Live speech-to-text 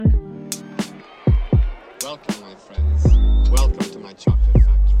Welcome, my friends. Welcome to my chocolate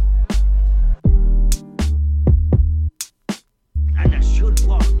factory. And I should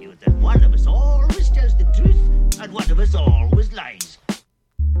warn you that one of us always tells the truth and one of us always lies.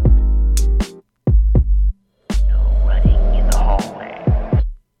 No running in the hallway.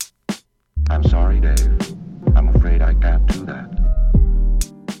 I'm sorry, Dave. I'm afraid I can't do that.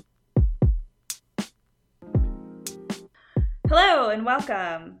 Hello and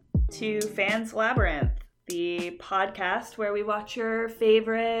welcome to Fans Labyrinth, the podcast where we watch your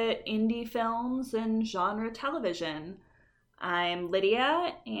favorite indie films and genre television. I'm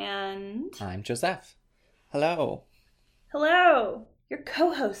Lydia and... I'm Joseph. Hello. Hello, your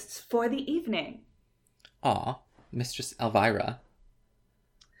co-hosts for the evening. Aw, Mistress Elvira.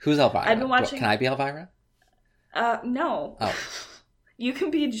 Who's Elvira? I've been watching... Can I be Elvira? No. Oh. You can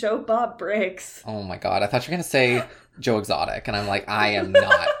be Joe Bob Briggs. Oh my god, I thought you were going to say Joe Exotic, and I'm like, I am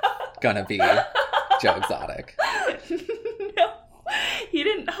not going to be Joe Exotic. No, he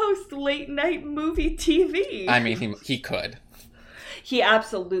didn't host late night movie TV. I mean, he could. He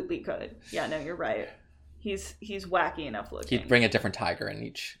absolutely could. Yeah, no, you're right. He's wacky enough looking. He'd bring a different tiger in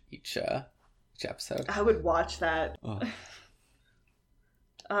each episode. I would watch that. Oh.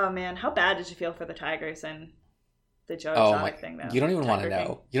 Oh man, how bad did you feel for the tigers and the Joe Oh Exotic my! thing though? You don't even want to Tiger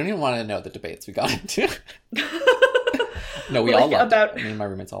know. You don't even want to know the debates we got into. thing? No, we Like, all loved about... it. Me and my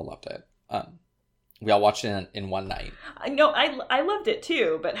roommates all loved it. We all watched it in one night. No, I loved it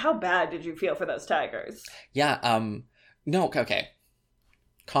too, but how bad did you feel for those tigers? Yeah. No. Okay.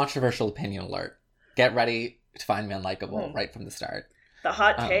 Controversial opinion alert. Get ready to find me unlikable right from the start. The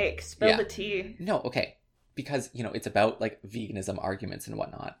hot take. Spill yeah. the tea. No. Okay. Because it's about like veganism arguments and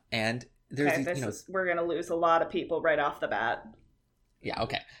whatnot, and there's Okay, these, we're gonna lose a lot of people right off the bat. Yeah.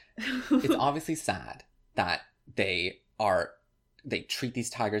 Okay. It's obviously sad that they treat these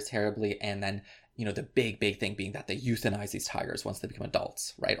tigers terribly, and then the big thing being that they euthanize these tigers once they become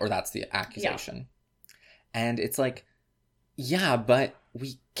adults, right? Or that's the accusation. Yeah. And it's like, yeah, but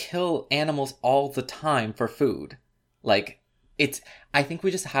we kill animals all the time for food. Like, I think we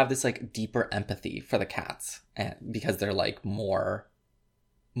just have this like deeper empathy for the cats, and because they're like more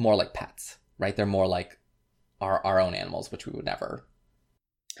like pets, right? They're more like our own animals, which we would never.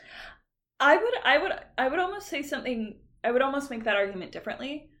 I would almost say something. I would almost make that argument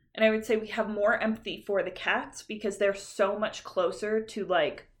differently. And I would say we have more empathy for the cats because they're so much closer to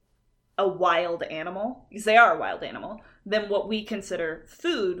like a wild animal, because they are a wild animal, than what we consider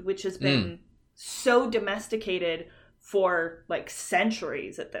food, which has been so domesticated for like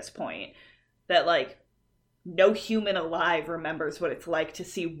centuries at this point that like no human alive remembers what it's like to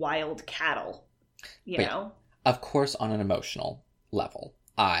see wild cattle, you know? Of course, on an emotional level,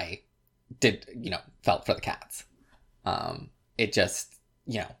 I did, felt for the cats. It just,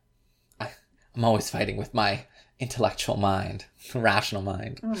 I'm always fighting with my intellectual mind, rational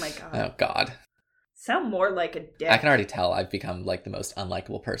mind. Oh my God. Oh God. Sound more like a dick. I can already tell I've become like the most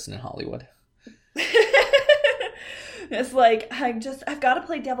unlikable person in Hollywood. It's like, I've got to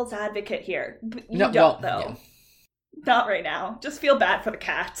play devil's advocate here. But you don't, though. Yeah. Not right now. Just feel bad for the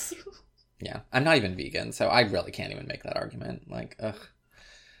cats. Yeah. I'm not even vegan, so I really can't even make that argument. Like, ugh.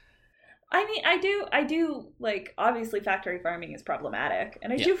 I mean, I do, like, obviously factory farming is problematic.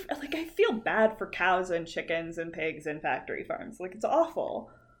 And I feel bad for cows and chickens and pigs in factory farms. Like, it's awful.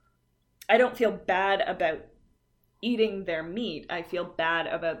 I don't feel bad about eating their meat. I feel bad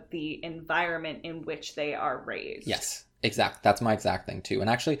about the environment in which they are raised. Yes, exact. That's my exact thing too. And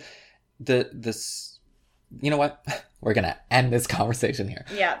actually, this, you know what? We're gonna end this conversation here.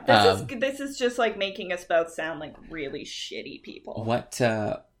 Yeah, this is just like making us both sound like really shitty people.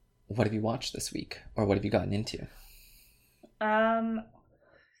 What have you watched this week, or what have you gotten into? I've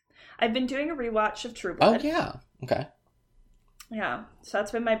been doing a rewatch of True Blood. Oh yeah, okay. Yeah, so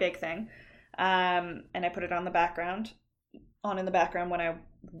that's been my big thing. And I put it in the background when I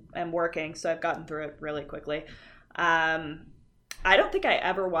am working, so I've gotten through it really quickly. I don't think I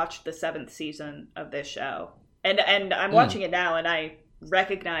ever watched the 7th season of this show. And I'm watching it now, and I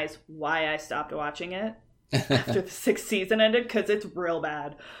recognize why I stopped watching it after the 6th season ended, because it's real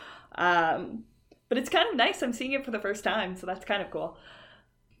bad. But it's kind of nice. I'm seeing it for the first time, so that's kind of cool.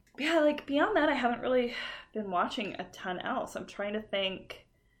 Yeah, like, beyond that, I haven't really been watching a ton else. I'm trying to think...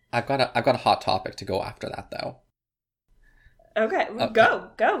 I've got a hot topic to go after that, though. Okay.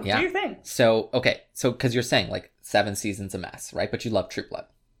 Go. Yeah. Do your thing. So, because you're saying, like, 7 seasons a mess, right? But you love True Blood,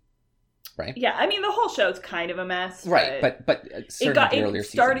 right? Yeah, I mean, the whole show's kind of a mess. Right, but it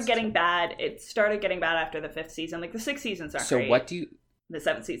started getting bad. It started getting bad after the 5th season. Like, the 6 seasons aren't great. So what do you... The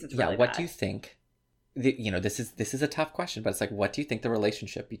 7th season's really bad. Yeah, what do you think this is a tough question, but it's like, what do you think the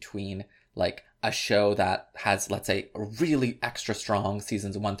relationship between like a show that has, let's say, really extra strong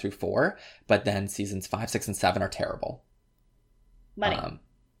seasons 1 through 4, but then seasons 5, 6, and 7 are terrible? Money.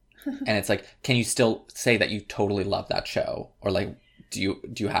 And it's like, can you still say that you totally love that show? Or like, do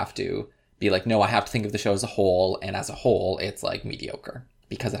you have to be like, no, I have to think of the show as a whole, and as a whole, it's like mediocre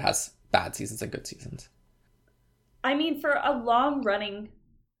because it has bad seasons and good seasons? I mean, for a long-running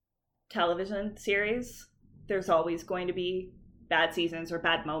television series, there's always going to be bad seasons or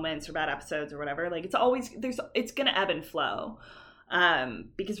bad moments or bad episodes or whatever. Like, it's going to ebb and flow.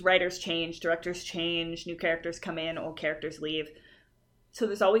 Because writers change, directors change, new characters come in, old characters leave. So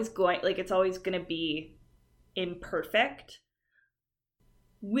there's always it's always going to be imperfect.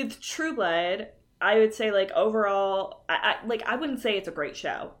 With True Blood, I would say, like, overall, I wouldn't say it's a great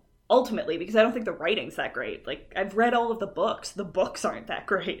show, ultimately, because I don't think the writing's that great. Like, I've read all of the books. The books aren't that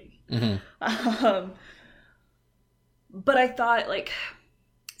great. Mm-hmm. But I thought, like,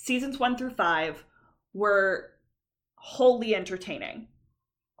 seasons 1 through 5 were wholly entertaining.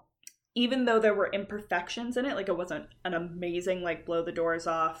 Even though there were imperfections in it, like, it wasn't an amazing, like, blow the doors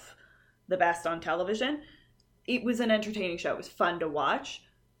off, the best on television. It was an entertaining show. It was fun to watch.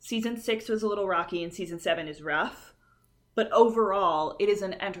 Season 6 was a little rocky, and season 7 is rough. But overall, it is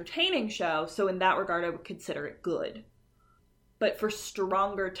an entertaining show, so in that regard, I would consider it good. But for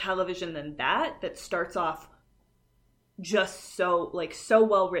stronger television than that starts off just so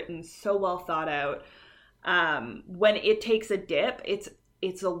well written, so well thought out, when it takes a dip,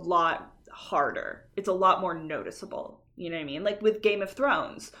 it's a lot harder. It's a lot more noticeable. You know what I mean? Like with Game of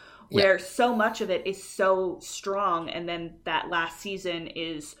Thrones, where so much of it is so strong, and then that last season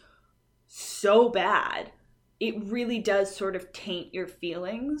is so bad, it really does sort of taint your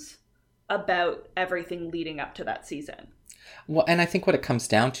feelings about everything leading up to that season. Well, and I think what it comes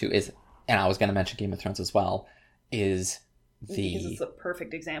down to is, and I was going to mention Game of Thrones as well, is because it's a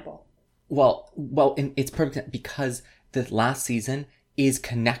perfect example. Well, it's perfect because the last season is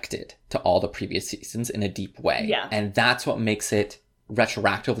connected to all the previous seasons in a deep way. Yeah. And that's what makes it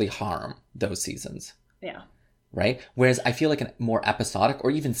retroactively harm those seasons. Yeah. Right? Whereas I feel like a more episodic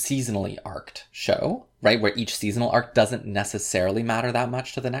or even seasonally arced show, right, where each seasonal arc doesn't necessarily matter that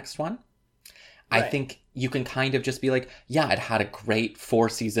much to the next one. Right. I think you can kind of just be like, yeah, it had a great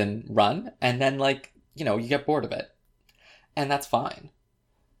 4-season run, and then, like, you know, you get bored of it. And that's fine.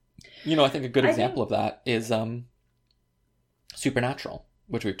 You know, I think a good example of that is Supernatural,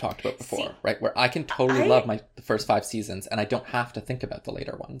 which we've talked about before, right? Where I can totally love the first 5 seasons, and I don't have to think about the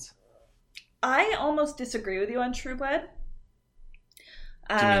later ones. I almost disagree with you on True Blood.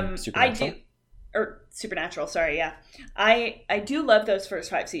 Do you mean Supernatural? Supernatural, sorry, yeah. I do love those first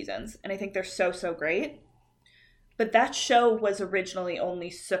 5 seasons, and I think they're so great. But that show was originally only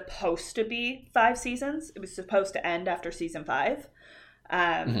supposed to be 5 seasons. It was supposed to end after season 5.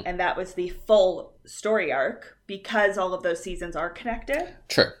 And that was the full story arc, because all of those seasons are connected.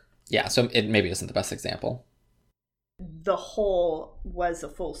 True. Yeah, so it maybe isn't the best example. The whole was a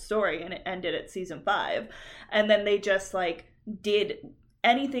full story, and it ended at season 5. And then they just, like, did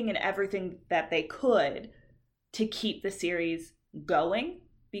anything and everything that they could to keep the series going,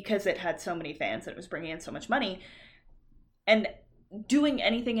 because it had so many fans and it was bringing in so much money. And doing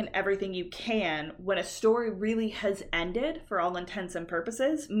anything and everything you can when a story really has ended for all intents and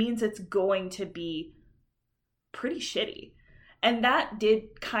purposes means it's going to be pretty shitty. And that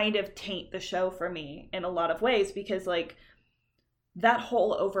did kind of taint the show for me in a lot of ways, because, like, that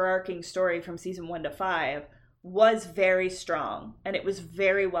whole overarching story from season 1 to 5 was very strong, and it was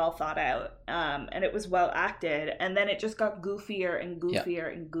very well thought out, and it was well acted, and then it just got goofier and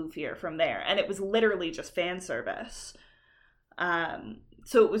goofier and goofier from there, and it was literally just fan service.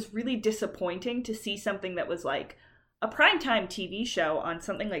 So it was really disappointing to see something that was like a primetime TV show on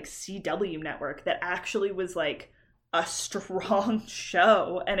something like CW Network that actually was like a strong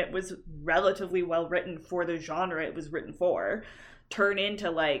show, and it was relatively well written for the genre it was written for, turn into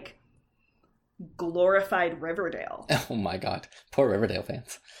like glorified Riverdale. Oh my god, poor Riverdale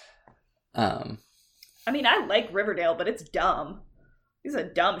fans. I mean, I like Riverdale, but it's dumb. It's a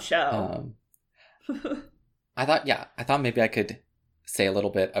dumb show. I thought maybe I could say a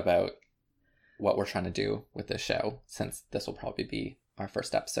little bit about what we're trying to do with this show, since this will probably be our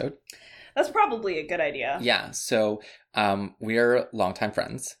first episode. That's probably a good idea. Yeah, so we're longtime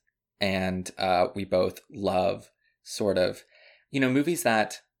friends, and we both love sort of, movies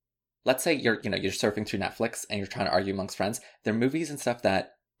that, let's say you're surfing through Netflix and you're trying to argue amongst friends. They're movies and stuff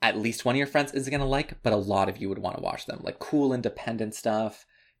that at least one of your friends isn't going to like, but a lot of you would want to watch them. Like cool independent stuff,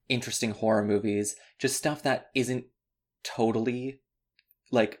 interesting horror movies, just stuff that isn't totally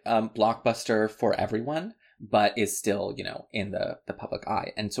like blockbuster for everyone, but is still, you know, in the public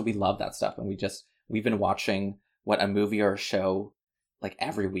eye. And so we love that stuff. And we've been watching a movie or a show like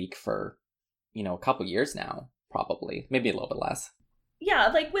every week for, you know, a couple years now, probably, maybe a little bit less. Yeah,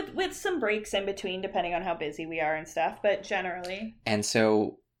 like with some breaks in between, depending on how busy we are and stuff, but generally. And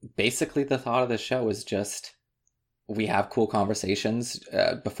so basically the thought of the show is just, we have cool conversations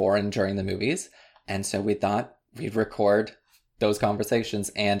before and during the movies. And so we thought we'd record those conversations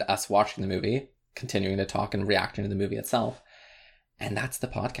and us watching the movie, continuing to talk and reacting to the movie itself. And that's the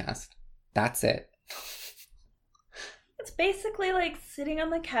podcast. That's it. It's basically like sitting on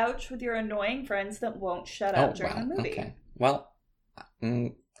the couch with your annoying friends that won't shut up during the movie. Okay. Well, I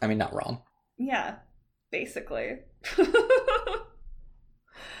mean, not wrong. Yeah, basically.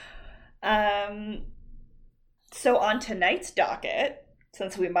 So on tonight's docket,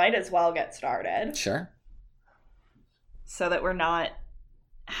 since we might as well get started. Sure. So that we're not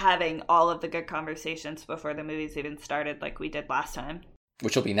having all of the good conversations before the movie's even started like we did last time.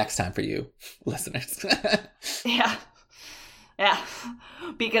 Which will be next time for you, listeners. Yeah. Yeah.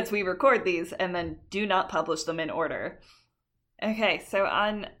 Because we record these and then do not publish them in order. Okay, so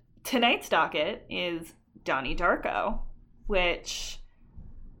on tonight's docket is Donnie Darko, which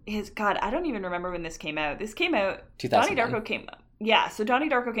is, God, I don't even remember when this came out. This came out... 2001. Donnie Darko came... Yeah, so Donnie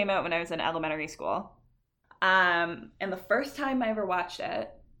Darko came out when I was in elementary school. And the first time I ever watched it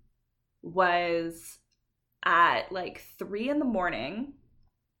was at like 3 a.m.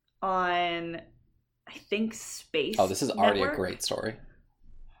 on, I think, Space. Oh, this is already Network. a great story.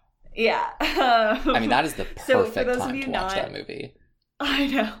 Yeah. I mean, that is the perfect time to watch that movie. I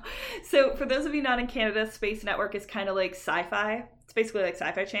know. So for those of you not in Canada, Space Network is kind of like Sci-Fi. It's basically like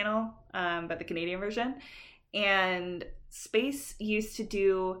Sci-Fi Channel, but the Canadian version. And Space used to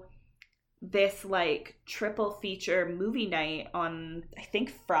do this like triple feature movie night on, I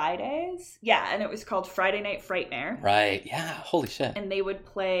think, Fridays. Yeah, and it was called Friday Night Frightmare. Right. Yeah. Holy shit. And they would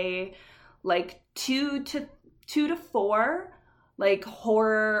play like two to four like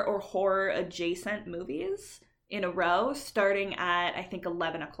horror or horror adjacent movies in a row, starting at, I think,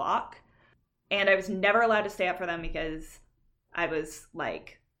 11 o'clock. And I was never allowed to stay up for them because I was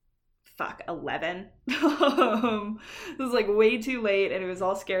like, 11. It was like way too late, and it was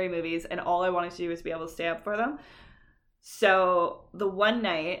all scary movies, and all I wanted to do was be able to stay up for them. So the one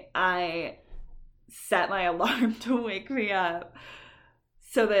night I set my alarm to wake me up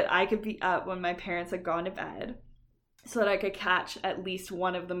so that I could be up when my parents had gone to bed, so that I could catch at least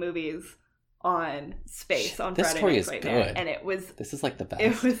one of the movies on Space on this Friday story Night is Frightmare. good. And it was... This is like the best.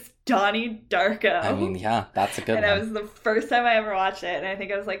 It was Donnie Darko. I mean, yeah, that's a good and one. And it was the first time I ever watched it, and I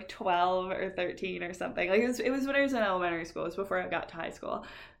think I was like 12 or 13 or something. Like it was when I was in elementary school. It was before I got to high school.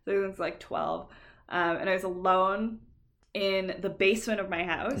 So it was like 12. And I was alone in the basement of my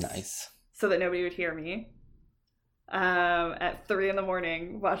house. Nice. So that nobody would hear me. At 3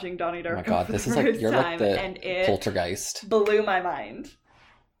 a.m. watching Donnie Darko. Oh my God, for this the is like, first you're time, like the and it poltergeist. blew my mind.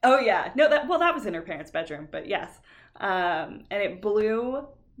 Oh yeah, no, that was in her parents' bedroom, but yes, and it blew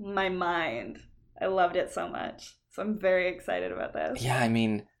my mind. I loved it so much, so I'm very excited about this. Yeah, I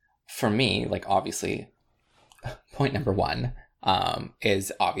mean, for me, like obviously, point number one,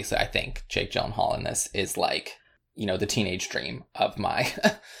 is obviously I think Jake Gyllenhaal in this is like, you know, the teenage dream of my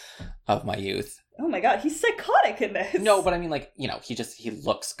of my youth. Oh my God, he's psychotic in this. No, but I mean, like, you know, he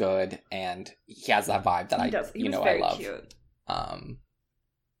looks good and he has that vibe that he does. He was I very love. Cute.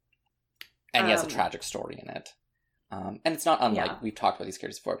 And he has a tragic story in it. And it's not unlike, we've talked about these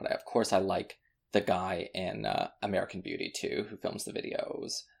characters before, but of course I like the guy in American Beauty too, who films the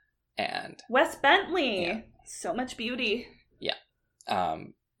videos. And Wes Bentley. Yeah. So much beauty. Yeah.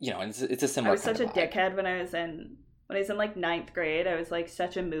 You know, and it's a similar I was such a vibe. dickhead when I was in like 9th grade. I was like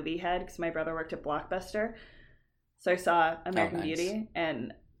such a movie head because my brother worked at Blockbuster. So I saw American nice. Beauty,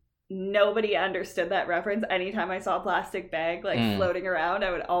 and nobody understood that reference. Anytime I saw a plastic bag like floating around,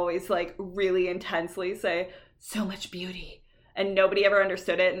 I would always like really intensely say, "So much beauty," and nobody ever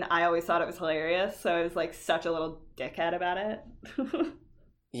understood it, and I always thought it was hilarious. So I was like such a little dickhead about it.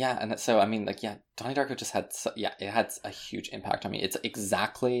 Yeah, and so I mean, like, yeah, Donnie Darko just had it had a huge impact on me. It's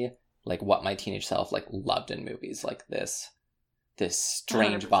exactly like what my teenage self like loved in movies, like this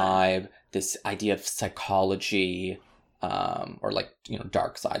strange 100%. vibe, this idea of psychology, or like, you know,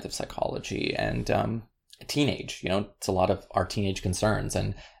 dark sides of psychology, and teenage, you know, it's a lot of our teenage concerns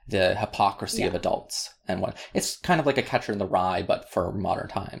and the hypocrisy of adults and what it's kind of like a Catcher in the Rye, but for modern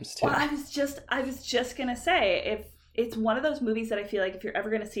times too. Well, I was just gonna say, if it's one of those movies that I feel like if you're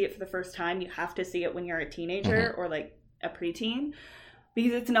ever gonna see it for the first time, you have to see it when you're a teenager or like a preteen,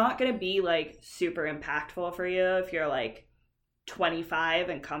 because it's not gonna be like super impactful for you if you're like 25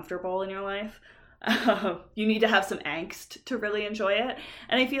 and comfortable in your life. You need to have some angst to really enjoy it.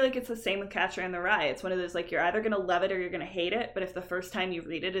 And I feel like it's the same with Catcher in the Rye. It's one of those, like, you're either going to love it or you're going to hate it. But if the first time you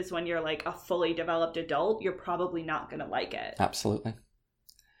read it is when you're, like, a fully developed adult, you're probably not going to like it. Absolutely.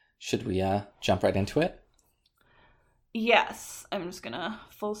 Should we jump right into it? Yes. I'm just going to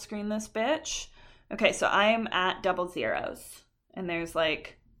full screen this bitch. Okay, so I'm at 00. And there's,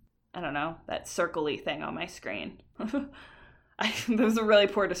 like, I don't know, that circle-y thing on my screen. That was a really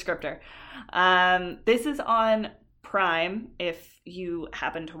poor descriptor. This is on Prime if you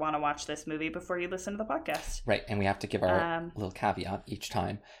happen to want to watch this movie before you listen to the podcast. Right, and we have to give our little caveat each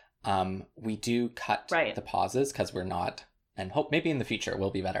time. We do cut the pauses because we're not, and hope maybe in the future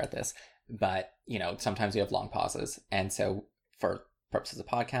we'll be better at this, but, you know, sometimes we have long pauses. And so for purposes of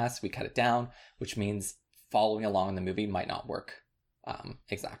podcasts, we cut it down, which means following along in the movie might not work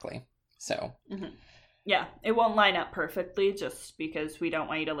exactly. So... Mm-hmm. Yeah, it won't line up perfectly just because we don't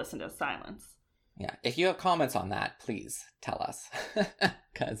want you to listen to silence. Yeah, if you have comments on that, please tell us.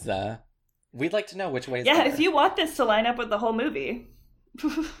 Because we'd like to know which way is better. If you want this to line up with the whole movie.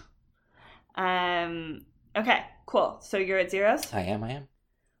 Okay, cool. So you're at 0s? I am.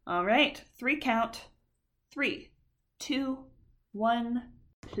 All right, 3 count. 3, 2, 1,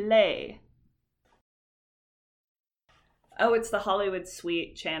 play. Oh, it's the Hollywood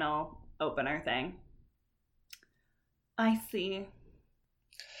Suite channel opener thing. I see.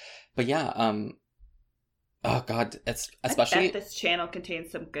 But yeah, oh god, it's especially... I bet this channel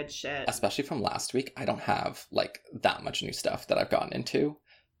contains some good shit. Especially from last week, I don't have, like, that much new stuff that I've gotten into.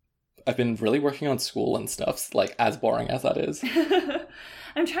 I've been really working on school and stuff, like, as boring as that is.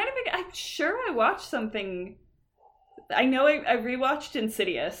 I'm sure I watched something... I know I rewatched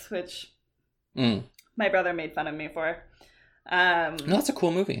Insidious, which my brother made fun of me for. No, that's a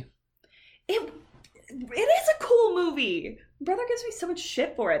cool movie. It is a cool movie. Brother gives me so much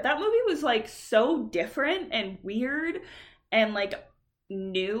shit for it. That movie was, like, so different and weird and, like,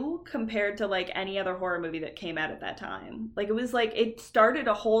 new compared to, like, any other horror movie that came out at that time. Like, it was, like, it started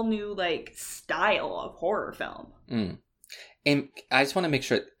a whole new, like, style of horror film. And I just want to make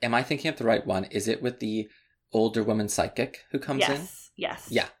sure, am I thinking of the right one? Is it with the older woman psychic who comes in? Yes.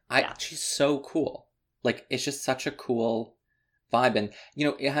 Yeah. She's so cool. Like, it's just such a cool... vibe, and you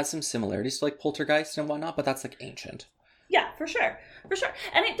know, it has some similarities to, like, Poltergeist and whatnot, but that's, like, ancient. Yeah, for sure,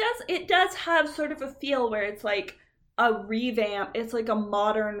 and it does have sort of a feel where it's like a revamp. It's like a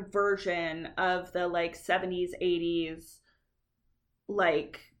modern version of the, like, 70s, 80s,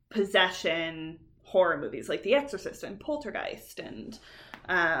 like, possession horror movies, like The Exorcist and Poltergeist and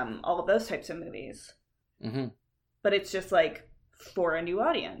all of those types of movies. Mm-hmm. But it's just, like, for a new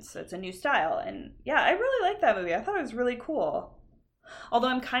audience. It's a new style, and yeah, I really like that movie. I thought it was really cool. Although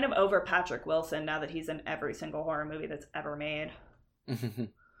I'm kind of over Patrick Wilson now that he's in every single horror movie that's ever made.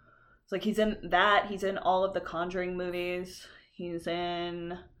 It's like he's in that. He's in all of the Conjuring movies. He was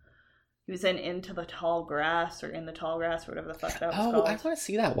in Into the Tall Grass, or In the Tall Grass, or whatever the fuck that was called. Oh, I want to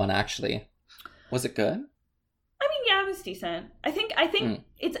see that one, actually. Was it good? I mean, yeah, it was decent. I think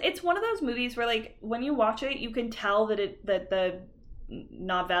it's one of those movies where, like, when you watch it, you can tell that the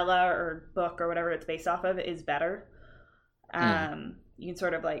novella or book or whatever it's based off of is better. You can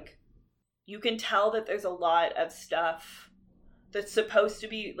sort of, like, you can tell that there's a lot of stuff that's supposed to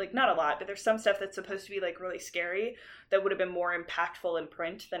be, like, not a lot, but there's some stuff that's supposed to be, like, really scary that would have been more impactful in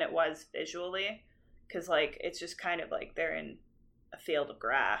print than it was visually. Because, like, it's just kind of like they're in a field of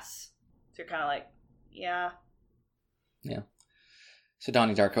grass. So you're kind of like, yeah. Yeah. So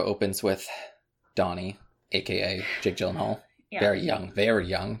Donnie Darko opens with Donnie, a.k.a. Jake Gyllenhaal. Yeah. Very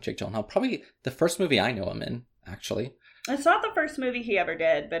young Jake Gyllenhaal. Probably the first movie I know him in, actually. It's not the first movie he ever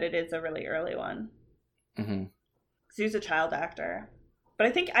did, but it is a really early one. Mm-hmm. 'Cause he was a child actor. But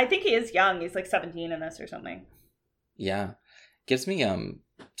I think he is young. He's like 17 in this or something. Yeah. Gives me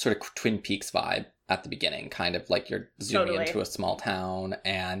sort of Twin Peaks vibe at the beginning. Kind of like you're zooming into a small town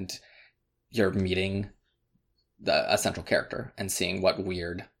and you're meeting a central character and seeing what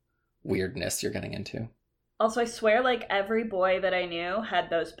weirdness you're getting into. Also, I swear, like, every boy that I knew had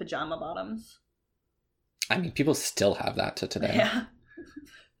those pajama bottoms. I mean, people still have that to today. Yeah.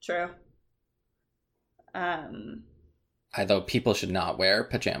 True. Although people should not wear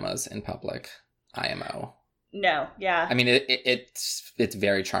pajamas in public. IMO. No, yeah. I mean, it's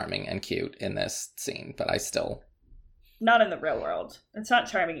very charming and cute in this scene, but I still... Not in the real world. It's not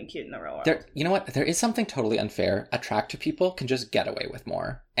charming and cute in the real world. You know what? There is something totally unfair. Attractive people can just get away with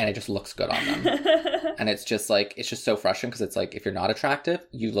more, and it just looks good on them. And it's just like, it's just so frustrating, because it's like, if you're not attractive,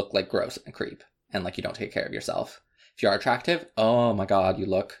 you look like gross and creep, and like you don't take care of yourself. If you are attractive, oh my god, you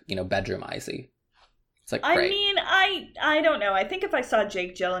look, bedroom-icy. It's like, I great. mean, I don't know. I think if I saw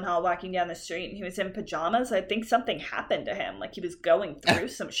Jake Gyllenhaal walking down the street and he was in pajamas, I'd think something happened to him. Like he was going through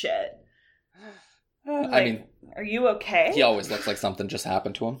some shit. I mean, are you okay? he always looks like something just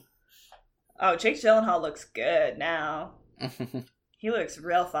happened to him. Oh, Jake Gyllenhaal looks good now. He looks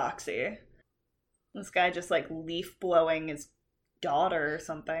real foxy. This guy just like leaf blowing his daughter or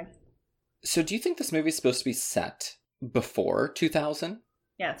something. So do you think this movie's supposed to be set before 2000?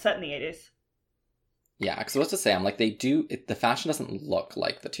 Yeah, it's set in the 80s. Yeah, because I was to say, I'm like, the fashion doesn't look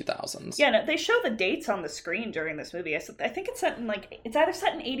like the 2000s. Yeah, no, they show the dates on the screen during this movie. I think it's set in it's either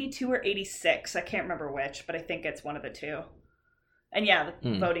set in 82 or 86. I can't remember which, but I think it's one of the two. And yeah,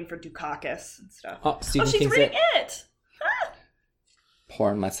 voting for Dukakis and stuff. Oh, Stephen she's King's reading it! Ah!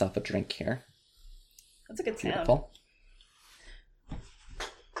 Pouring myself a drink here. That's a good sound. Beautiful.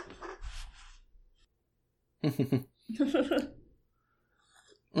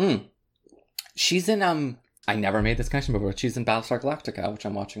 She's in, I never made this connection before. She's in Battlestar Galactica, which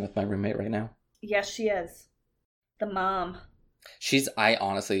I'm watching with my roommate right now. Yes, she is. The mom. I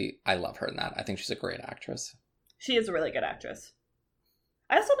love her in that. I think she's a great actress. She is a really good actress.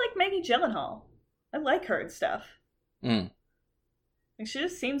 I also like Maggie Gyllenhaal. I like her and stuff. Like, she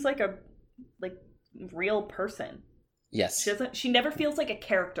just seems like a real person. Yes. She never feels like a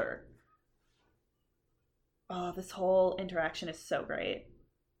character. Oh, this whole interaction is so great.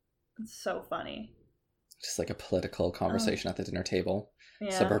 It's so funny. Just like a political conversation at the dinner table.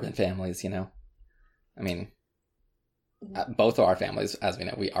 Yeah. Suburban families, you know. I mean, both of our families, as we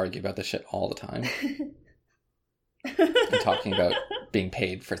know, we argue about this shit all the time. And talking about being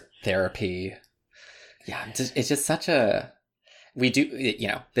paid for therapy. Yeah, it's just such a... We do, you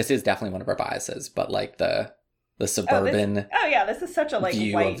know, this is definitely one of our biases, but like the suburban... this is such a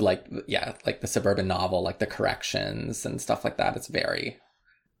view white... of like the suburban novel, like the corrections and stuff like that. It's very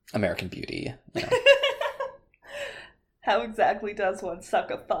American Beauty, you know. How exactly does one suck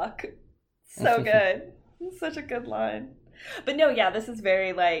a fuck? So good. It's such a good line. But no, yeah, this is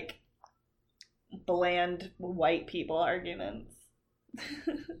very like bland white people arguments.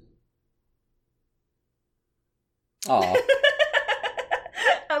 Aw.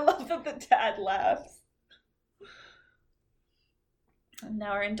 I love that the dad laughs. And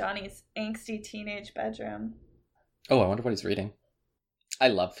now we're in Donnie's angsty teenage bedroom. Oh, I wonder what he's reading. I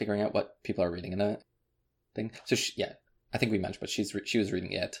love figuring out what people are reading in a thing. So I think we mentioned, but she was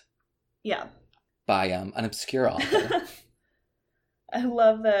reading it. Yeah. By an obscure author. I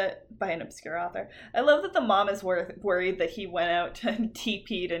love that, by an obscure author. I love that the mom is worried that he went out and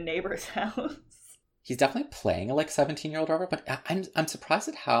TP'd a neighbor's house. He's definitely playing a 17-year-old Robert, but I'm surprised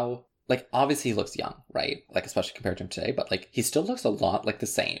at how, obviously he looks young, right? Especially compared to him today, but he still looks a lot like the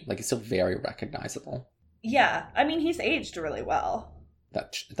same. He's still very recognizable. Yeah, I mean, he's aged really well.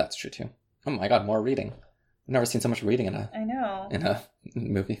 That's true too. Oh my god, more reading. I've never seen so much reading in a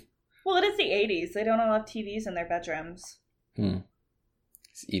movie. Well, it is the 80s. They don't all have TVs in their bedrooms.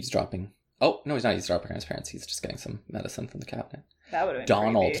 He's eavesdropping. Oh, no, he's not eavesdropping on his parents. He's just getting some medicine from the cabinet. That would have been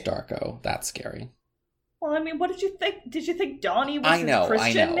Donald creepy. Darko. That's scary. Well, I mean, what did you think? Did you think Donnie was his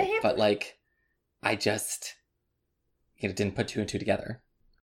Christian name? But I just, didn't put two and two together.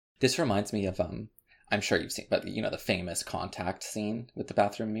 This reminds me of, I'm sure you've seen, but the famous Contact scene with the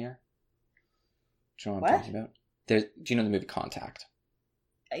bathroom mirror. Do you know what I'm talking about? Do you know the movie Contact?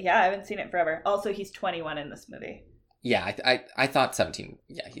 Yeah, I haven't seen it forever. Also, he's 21 in this movie. Yeah, I thought 17.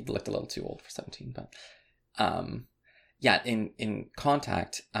 Yeah, he looked a little too old for 17, but yeah, in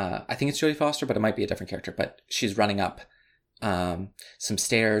Contact, I think it's Jodie Foster, but it might be a different character. But she's running up some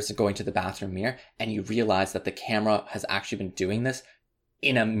stairs and going to the bathroom mirror, and you realize that the camera has actually been doing this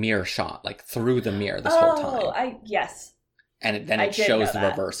in a mirror shot, through the mirror this whole time. Yes. And then it shows the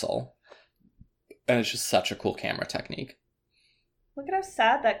reversal. And it's just such a cool camera technique. Look at how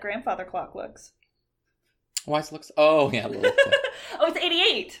sad that grandfather clock looks. Why does it look... Oh, yeah. Oh, it's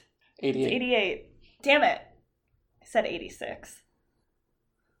 88. 88. It's 88. Damn it. I said 86.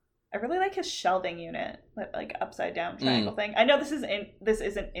 I really like his shelving unit. That, upside down triangle thing. I know this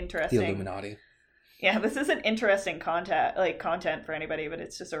isn't interesting. The Illuminati. Yeah, this isn't interesting content for anybody, but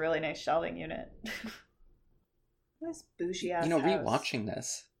it's just a really nice shelving unit. This bougie ass house. Rewatching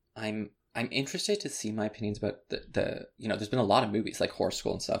this, I'm interested to see my opinions about the there's been a lot of movies like Horror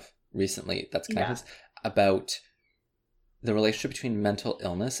School and stuff recently that's connected about the relationship between mental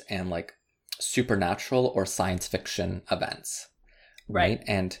illness and supernatural or science fiction events, right?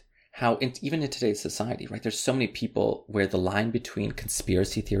 And how even in today's society, right, there's so many people where the line between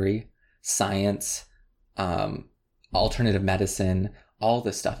conspiracy theory, science, alternative medicine, all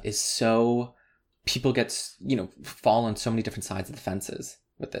this stuff is so, people get fall on so many different sides of the fences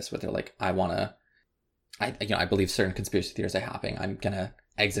with this, where they're I want to I believe certain conspiracy theories are happening. I'm gonna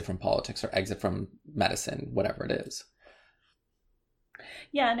exit from politics or exit from medicine, whatever it is.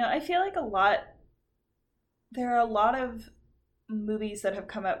 Yeah, no, I feel like there are a lot of movies that have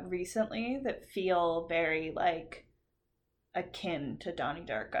come out recently that feel very, like, akin to Donnie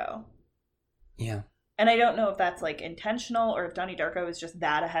Darko. Yeah. And I don't know if that's, like, intentional or if Donnie Darko is just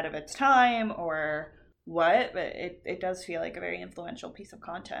that ahead of its time or what, but it does feel like a very influential piece of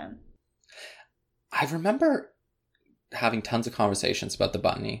content. I remember having tons of conversations about the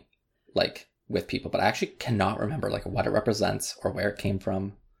bunny, like, with people, but I actually cannot remember, like, what it represents or where it came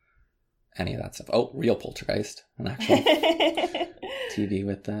from, any of that stuff. Oh, real Poltergeist, an actual TV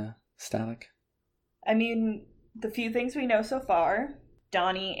with static. I mean, the few things we know so far,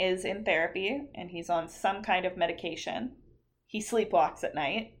 Donnie is in therapy and he's on some kind of medication. He sleepwalks at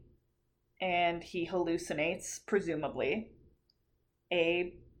night and he hallucinates, presumably,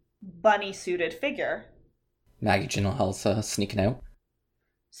 a bunny-suited figure. Maggie Gyllenhaal's sneaking out.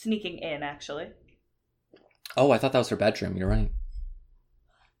 Sneaking in, actually. Oh, I thought that was her bedroom. You're right.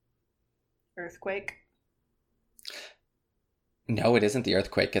 Earthquake. No, it isn't the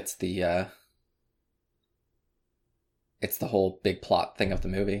earthquake. It's the whole big plot thing of the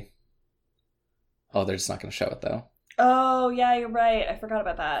movie. Oh, they're just not going to show it, though. Oh, yeah, you're right. I forgot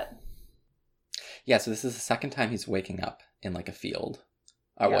about that. Yeah, so this is the second time he's waking up in, like, a field.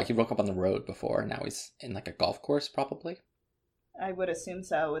 Oh, Yeah. well, he woke up on the road before. Now he's in, like, a golf course, probably. I would assume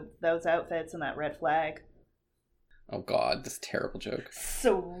so with those outfits and that red flag. Oh, God, this terrible joke.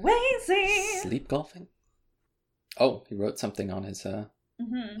 Swayze! Sleep golfing? Oh, he wrote something on his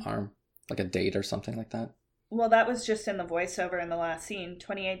Mm-hmm. arm. Like a date or something like that. Well, that was just in the voiceover in the last scene.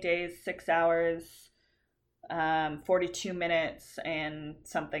 28 days, 6 hours, 42 minutes, and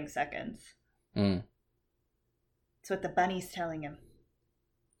something seconds. Mm. That's what the bunny's telling him.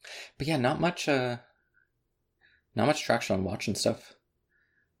 But yeah, not much traction on watching stuff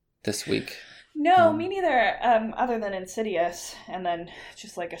this week. No, me neither. Other than Insidious, and then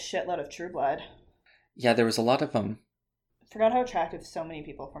just like a shitload of True Blood. Yeah, there was a lot of Forgot how attractive so many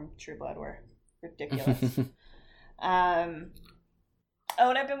people from True Blood were. Ridiculous. And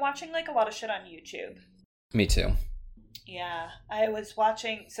I've been watching like a lot of shit on YouTube. Me too. Yeah, I was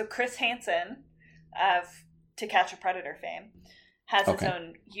watching. So Chris Hansen of To Catch a Predator fame has his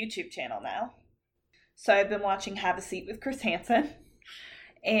own YouTube channel now. So I've been watching Have a Seat with Chris Hansen,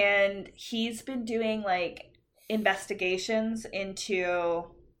 and he's been doing like investigations into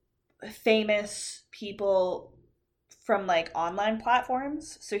famous people from like online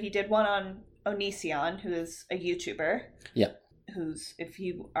platforms. So he did one on Onision, who is a YouTuber. Yeah. Who's, if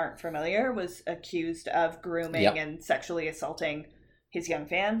you aren't familiar, was accused of grooming and sexually assaulting his young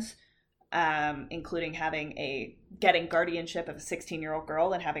fans, including getting guardianship of a 16-year-old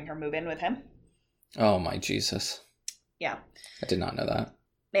girl and having her move in with him. Oh my Jesus. Yeah. I did not know that.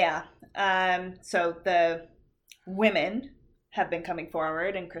 Yeah. So the women have been coming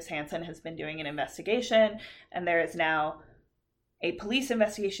forward, and Chris Hansen has been doing an investigation, and there is now a police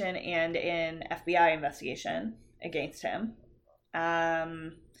investigation and an FBI investigation against him.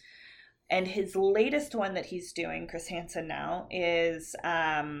 And his latest one that he's doing, Chris Hansen now, is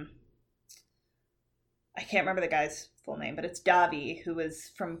I can't remember the guy's full name, but it's Davi, who was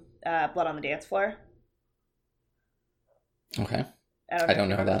from Blood on the Dance Floor. Okay. I don't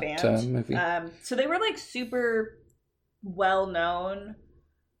know that movie. So they were like super well known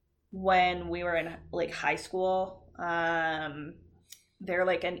when we were in like high school. They're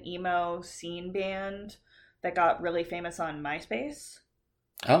like an emo scene band that got really famous on MySpace.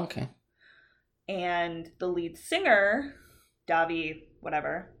 Oh, okay. And the lead singer, Davi,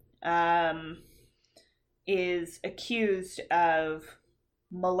 whatever, is accused of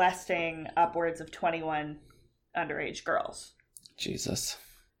molesting upwards of 21 underage girls. Jesus.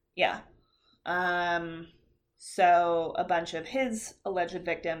 Yeah. So a bunch of his alleged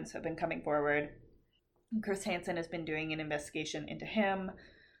victims have been coming forward. Chris Hansen has been doing an investigation into him.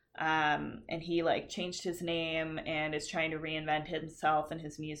 And he like changed his name and is trying to reinvent himself and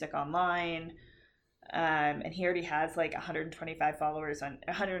his music online. And he already has like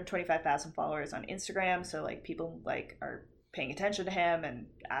 125,000 followers on Instagram. So like people like are paying attention to him and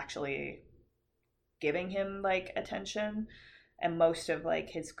actually giving him like attention. And most of like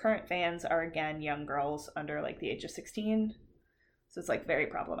his current fans are again young girls under like the age of 16. So it's like very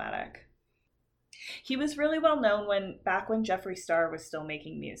problematic. He was really well known back when Jeffree Star was still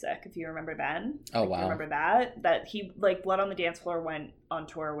making music, if you remember then. Oh, like, wow. Do you remember that? That he, like, Blood on the Dance Floor went on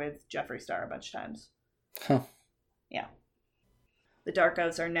tour with Jeffree Star a bunch of times. Huh. Yeah. The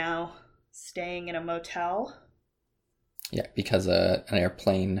Darkos are now staying in a motel. Yeah, because an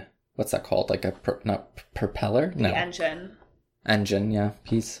airplane what's that called? Like a not propeller? No, The engine. engine. Yeah,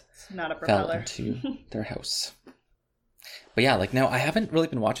 piece It's not a fell propeller. into their house. But yeah, like no, I haven't really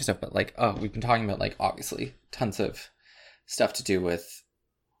been watching stuff. But like, oh, we've been talking about like obviously tons of stuff to do with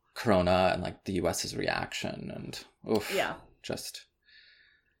Corona and like the US's reaction and oof, Yeah. just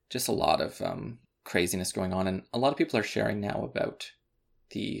a lot of craziness going on, and a lot of people are sharing now about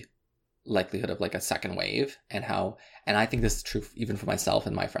the likelihood of like a second wave and how, and I think this is true even for myself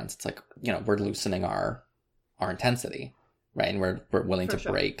and my friends. It's like, you know, we're loosening our intensity, right? And we're willing For to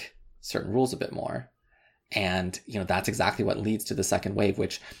sure. break certain rules a bit more, and you know that's exactly what leads to the second wave,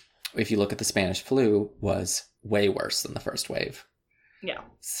 which, if you look at the Spanish flu, was way worse than the first wave. Yeah.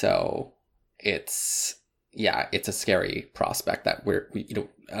 So it's a scary prospect that we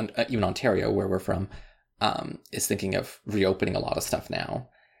even Ontario, where we're from, is thinking of reopening a lot of stuff now,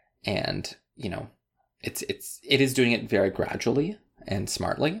 and you know, it is doing it very gradually and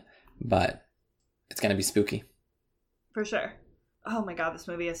smartly, but it's gonna be spooky. For sure. Oh my god, this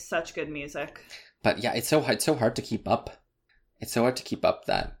movie has such good music. But yeah, it's so hard to keep up. It's so hard to keep up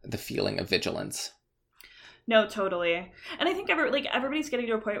the feeling of vigilance. No, totally. And I think everybody's getting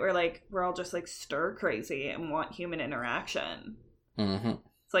to a point where like we're all just like stir crazy and want human interaction. Mm-hmm.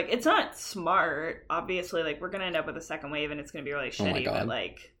 It's like it's not smart. Obviously, like we're gonna end up with a second wave and it's gonna be really Oh my shitty. But God.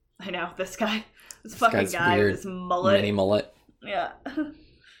 like, I know this fucking guy's guy weird. with his mullet. Mini mullet. Yeah. And,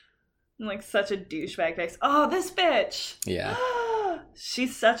 like such a douchebag face. Oh, this bitch. Yeah.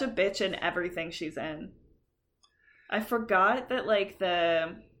 She's such a bitch in everything she's in. I forgot that like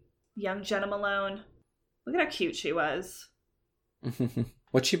the young Jenna Malone. Look at how cute she was.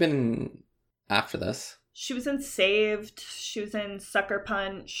 What's she been after this? She was in Saved. She was in Sucker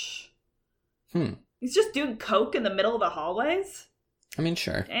Punch. Hmm. He's just doing coke in the middle of the hallways? I mean,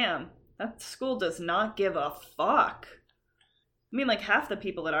 sure. Damn. That school does not give a fuck. I mean, like, half the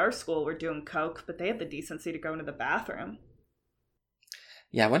people at our school were doing coke, but they had the decency to go into the bathroom.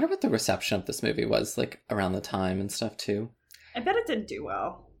 Yeah, I wonder what the reception of this movie was, like, around the time and stuff, too. I bet it didn't do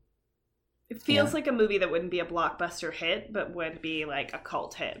well. It feels Yeah. like a movie that wouldn't be a blockbuster hit, but would be, like, a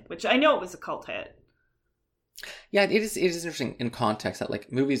cult hit, which I know it was a cult hit. Yeah, it is interesting in context that,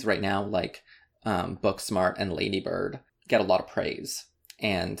 like, movies right now, like Booksmart and Lady Bird, get a lot of praise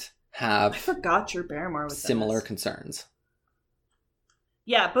and I have forgot Drew Barrymore was in similar this. concerns.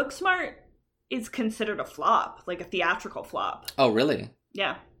 Yeah, Booksmart is considered a flop, like a theatrical flop. Oh, really?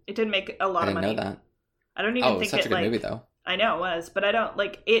 Yeah, it didn't make a lot I of didn't money. know that. I don't even Oh, it was think such it a good like. movie, though. I know it was, but I don't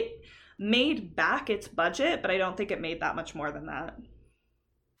like it. Made back its budget, but I don't think it made that much more than that.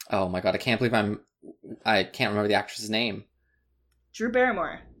 Oh my god, I can't believe I can't remember the actress's name. Drew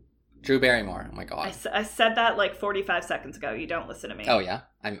Barrymore. Drew Barrymore. Oh my god. I said that like 45 seconds ago. You don't listen to me. Oh yeah,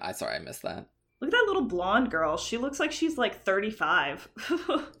 I sorry I missed that. Look at that little blonde girl. She looks like she's like 35.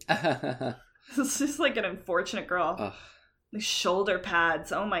 It's just like an unfortunate girl. Ugh. The shoulder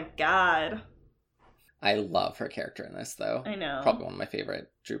pads. Oh my god. I love her character in this, though. I know. Probably one of my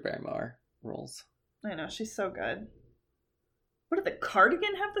favorite Drew Barrymore roles. I know. She's so good. What did the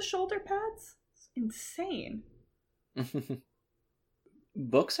cardigan have the shoulder pads? It's insane.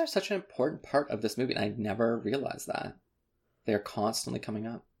 Books are such an important part of this movie, and I never realized that. They're constantly coming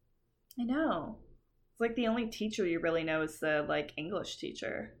up. I know. It's like the only teacher you really know is the like English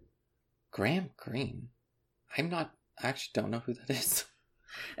teacher. Graham Greene. I actually don't know who that is.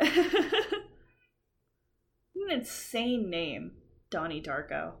 An insane name, Donnie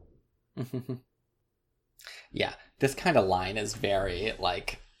Darko. Yeah, this kind of line is very,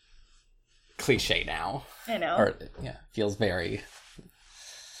 like, cliche now. I know. Or, yeah, feels very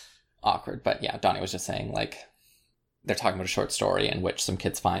awkward. But yeah, Donnie was just saying, like, they're talking about a short story in which some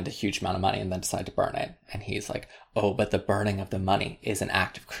kids find a huge amount of money and then decide to burn it. And he's like, oh, but the burning of the money is an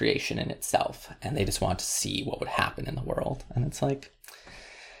act of creation in itself. And they just want to see what would happen in the world. And it's like,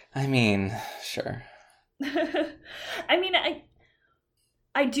 I mean, sure. I mean,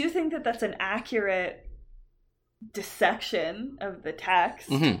 I do think that that's an accurate dissection of the text.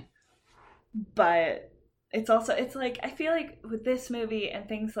 Mm-hmm. But it's like, I feel like with this movie and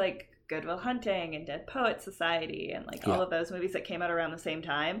things like Good Will Hunting and Dead Poets Society and like all Yeah. of those movies that came out around the same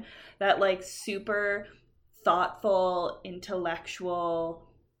time, that like super thoughtful,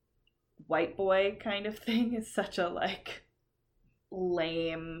 intellectual white boy kind of thing is such a like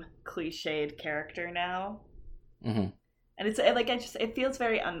lame, cliched character now. Mm-hmm. And it's like, it feels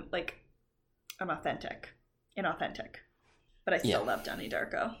very inauthentic. But I still Yeah. love Donnie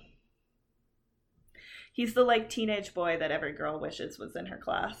Darko. He's the like teenage boy that every girl wishes was in her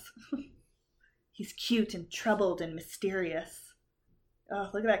class. He's cute and troubled and mysterious. Oh,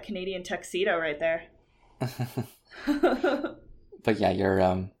 look at that Canadian tuxedo right there. But yeah,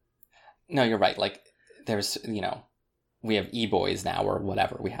 No, you're right. Like, there's, we have e-boys now or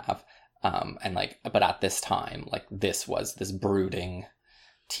whatever we have. And like, but at this time, like, this was this brooding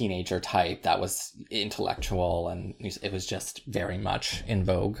teenager type that was intellectual, and it was just very much in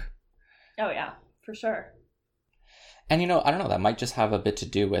vogue. Oh, yeah, for sure. And, I don't know, that might just have a bit to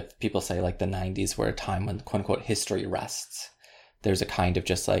do with, people say, like, the 90s were a time when, quote unquote, history rests. There's a kind of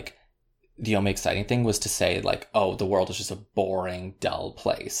just, like, the only exciting thing was to say, like, oh, the world is just a boring, dull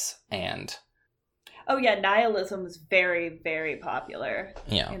place. And... Oh, yeah, nihilism was very, very popular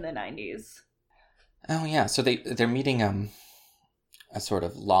in the 90s. Oh, yeah, so they're meeting a sort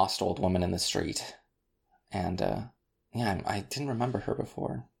of lost old woman in the street. And, I didn't remember her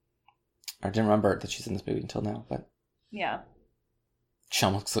before. Or didn't remember that she's in this movie until now, but... Yeah. She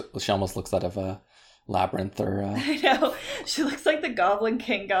almost looks out of a Labyrinth or... I know. She looks like the Goblin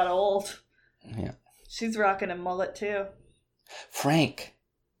King got old. Yeah. She's rocking a mullet, too. Frank!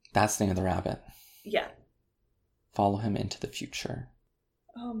 That's the name of the rabbit. Yeah. Follow him into the future.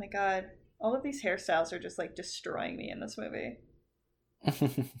 Oh my god. All of these hairstyles are just, like, destroying me in this movie.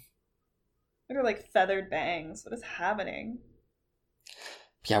 Look at, like, feathered bangs. What is happening?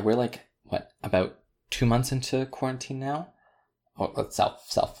 Yeah, we're, like, about 2 months into quarantine now? Oh,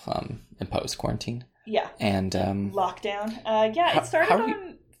 self-imposed quarantine. Yeah. And, lockdown. It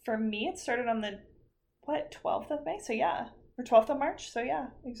started for me, it started on the, 12th of May? So, yeah. Or 12th of March? So, yeah,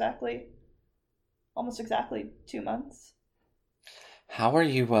 exactly. Almost exactly 2 months. How are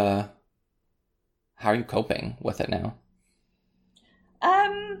you coping with it now?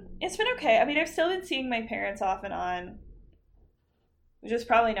 It's been okay. I mean, I've still been seeing my parents off and on, which is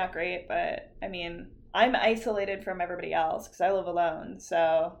probably not great, but I mean, I'm isolated from everybody else because I live alone,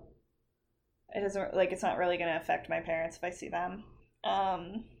 so it doesn't, like, it's not really going to affect my parents if I see them. But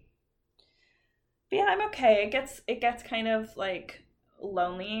yeah, I'm okay. It gets kind of like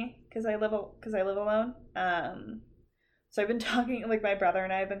lonely because I live alone. So I've been talking, like, my brother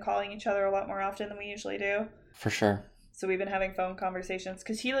and I have been calling each other a lot more often than we usually do. For sure. So we've been having phone conversations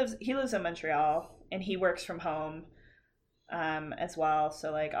because he lives in Montreal and he works from home as well.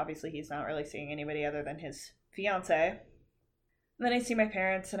 So, like, obviously he's not really seeing anybody other than his fiance. And then I see my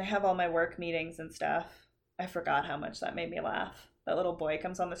parents and I have all my work meetings and stuff. I forgot how much that made me laugh. That little boy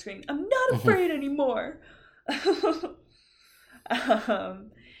comes on the screen. I'm not afraid anymore. But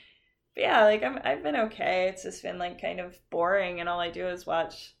yeah, like, I've been okay. It's just been, like, kind of boring, and all I do is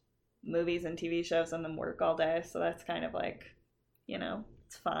watch movies and TV shows and then work all day. So that's kind of like,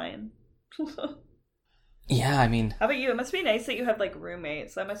 it's fine. Yeah, I mean... How about you? It must be nice that you have, like,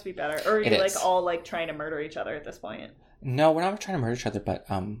 roommates. That must be better. Or are you, like, all, like, trying to murder each other at this point? No, we're not trying to murder each other, but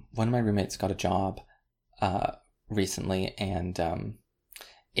one of my roommates got a job recently, and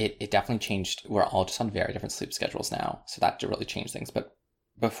it definitely changed. We're all just on very different sleep schedules now, so that really changed things. But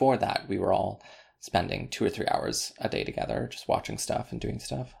before that, we were all spending 2 or 3 hours a day together, just watching stuff and doing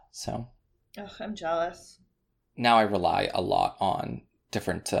stuff. So, I'm jealous. Now I rely a lot on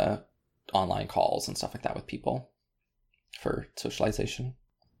different online calls and stuff like that with people for socialization.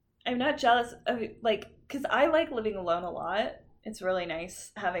 I'm not jealous of, like, because I like living alone a lot. It's really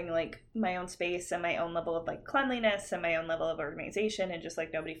nice having, like, my own space and my own level of, like, cleanliness and my own level of organization, and just,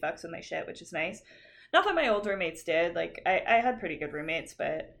 like, nobody fucks with my shit, which is nice. Not that my old roommates did. Like, I had pretty good roommates,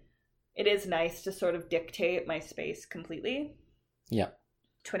 but it is nice to sort of dictate my space completely. Yeah.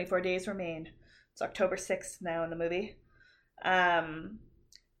 24 days remain. It's October 6th now in the movie.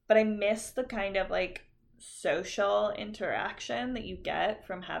 But I miss the kind of, like, social interaction that you get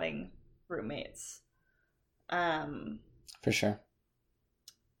from having roommates. For sure.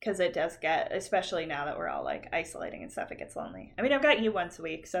 Because it does get, especially now that we're all, like, isolating and stuff, it gets lonely. I mean, I've got you once a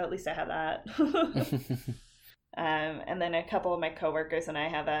week, so at least I have that. And then a couple of my coworkers and I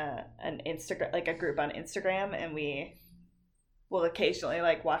have an Instagram, like, a group on Instagram, and we will occasionally,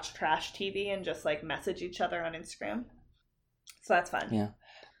 like, watch trash TV and just, like, message each other on Instagram. So that's fun. Yeah.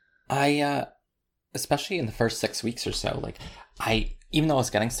 I, especially in the first 6 weeks or so, like, even though I was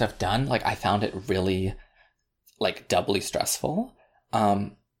getting stuff done, like, I found it really, like, doubly stressful.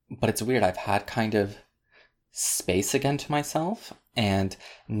 But it's weird. I've had kind of space again to myself, and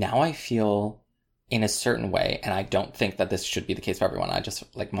now I feel in a certain way, and I don't think that this should be the case for everyone. I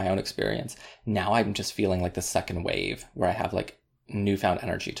just, like, my own experience. Now I'm just feeling like the second wave where I have, like, newfound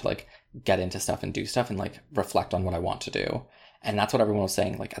energy to, like, get into stuff and do stuff and, like, reflect on what I want to do. And that's what everyone was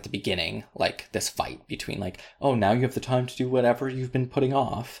saying, like, at the beginning, like, this fight between, like, oh, now you have the time to do whatever you've been putting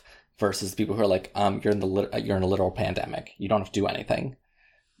off, versus people who are like, you're in a literal pandemic. You don't have to do anything.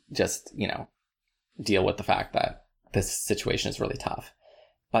 Just, deal with the fact that this situation is really tough.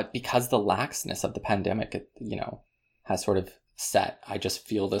 But because the laxness of the pandemic, has sort of set. I just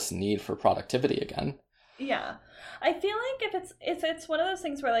feel this need for productivity again. Yeah. I feel like if it's one of those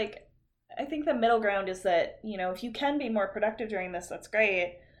things where, like, I think the middle ground is that, you know, if you can be more productive during this, that's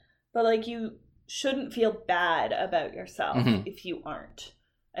great. But, like, you shouldn't feel bad about yourself if you aren't.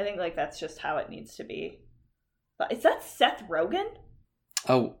 I think, like, that's just how it needs to be. But is that Seth Rogen?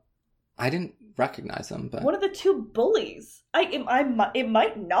 Oh, I didn't recognize him, but one of the two bullies. It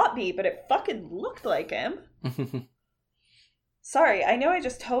might not be, but it fucking looked like him. Sorry, I know I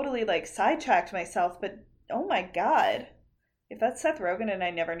just totally, like, sidetracked myself, but oh my god. If that's Seth Rogen and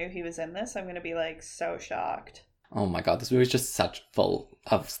I never knew he was in this, I'm gonna be, like, so shocked. Oh my god, this movie is just such full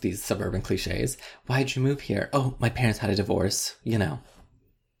of these suburban cliches. Why'd you move here? Oh, my parents had a divorce, you know.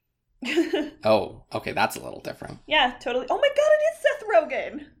 Oh, okay, that's a little different. Yeah, totally. Oh my god, it is Seth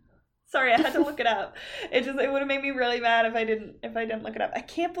Rogen! Sorry, I had to look it up. It would have made me really mad if I didn't look it up. I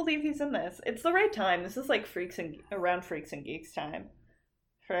can't believe he's in this. It's the right time. This is like around Freaks and Geeks time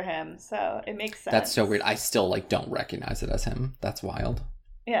for him, so it makes sense. That's so weird. I still, like, don't recognize it as him. That's wild.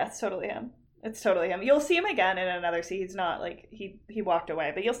 Yeah, it's totally him. It's totally him. You'll see him again in another scene. He's not, like, he walked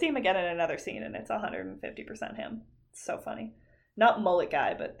away, but you'll see him again in another scene, and it's 150% him. It's so funny. Not mullet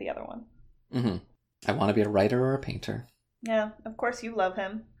guy, but the other one. Mm-hmm. I want to be a writer or a painter. Yeah, of course you love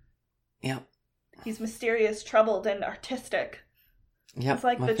him. Yeah. He's mysterious, troubled, and artistic. Yeah. It's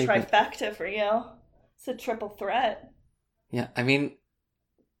like the favorite trifecta for you. It's a triple threat. Yeah, I mean,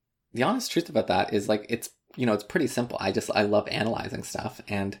 the honest truth about that is, like, it's, you know, it's pretty simple. I love analyzing stuff,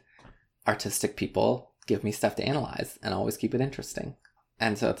 and artistic people give me stuff to analyze and always keep it interesting.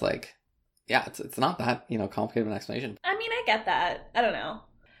 And so it's like, yeah, it's not that, you know, complicated of an explanation. I mean, I get that. I don't know.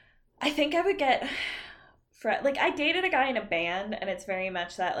 I think I would get... Like, I dated a guy in a band, and it's very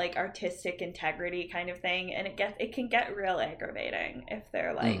much that, like, artistic integrity kind of thing, and it can get real aggravating if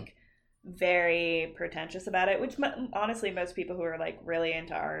they're, like, very pretentious about it, which, honestly, most people who are, like, really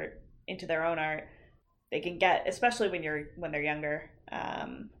into art, into their own art, they can get, especially when they're younger,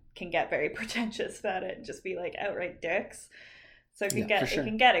 can get very pretentious about it and just be, like, outright dicks. So it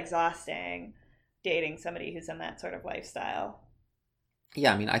can get exhausting dating somebody who's in that sort of lifestyle.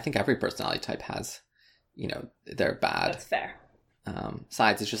 Yeah, I mean, I think every personality type has, you know, they're bad. That's fair.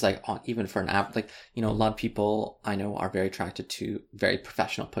 Sides, it's just like, even for an average, like, you know, a lot of people I know are very attracted to very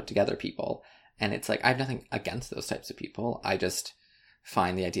professional, put together people. And it's like, I have nothing against those types of people. I just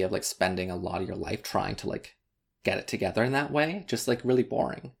find the idea of, like, spending a lot of your life trying to, like, get it together in that way, just, like, really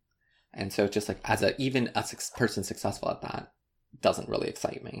boring. And so it's just like, even a person successful at that doesn't really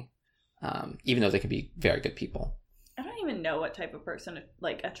excite me. Even though they can be very good people. I don't even know what type of person,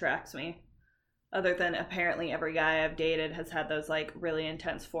 like, attracts me. Other than apparently every guy I've dated has had those, like, really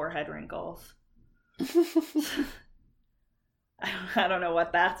intense forehead wrinkles. I don't know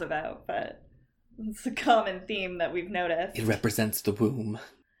what that's about, but it's a common theme that we've noticed. It represents the womb.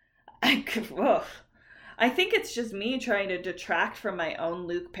 I think it's just me trying to detract from my own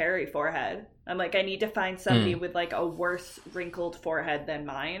Luke Perry forehead. I'm like, I need to find somebody with, like, a worse wrinkled forehead than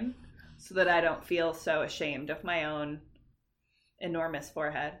mine so that I don't feel so ashamed of my own enormous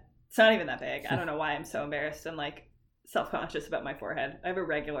forehead. It's not even that big. I don't know why I'm so embarrassed and, like, self-conscious about my forehead. I have a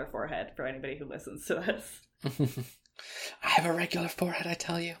regular forehead for anybody who listens to this. I have a regular forehead, I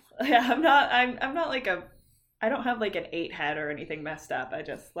tell you. Yeah, I'm not like I don't have, like, an 8 head or anything messed up. I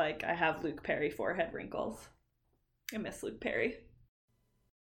just, like, I have Luke Perry forehead wrinkles. I miss Luke Perry.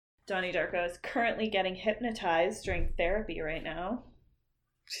 Donnie Darko is currently getting hypnotized during therapy right now.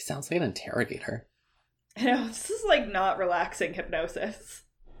 She sounds like an interrogator. I know, this is, like, not relaxing hypnosis.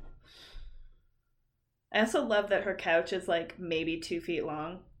 I also love that her couch is, like, maybe 2 feet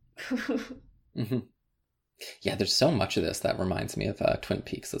long. Mm-hmm. Yeah, there's so much of this that reminds me of Twin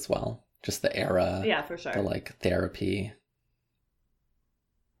Peaks as well. Just the era. Yeah, for sure. The, like, therapy.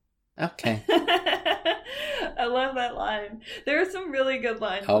 Okay. I love that line. There are some really good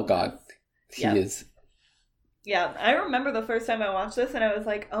lines. Oh, God. He is. Yeah, I remember the first time I watched this and I was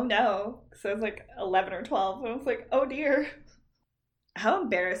like, oh no. So I was like 11 or 12. And I was like, oh dear. How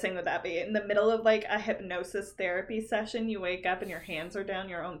embarrassing would that be? In the middle of, like, a hypnosis therapy session, you wake up and your hands are down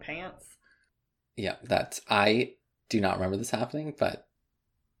your own pants. Yeah, I do not remember this happening, but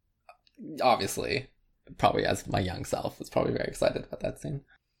obviously, probably as my young self, was probably very excited about that scene.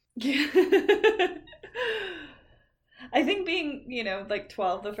 Yeah. I think being, you know, like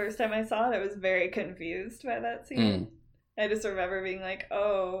 12 the first time I saw it, I was very confused by that scene. I just remember being like,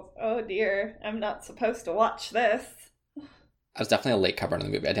 oh dear, I'm not supposed to watch this. I was definitely a late comer in the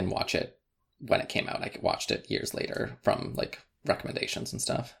movie. I didn't watch it when it came out. I watched it years later from, like, recommendations and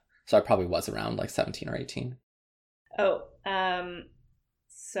stuff. So I probably was around, like, 17 or 18. Oh,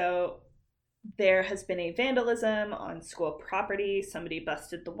 so there has been a vandalism on school property. Somebody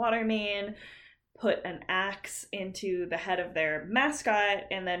busted the water main, put an axe into the head of their mascot,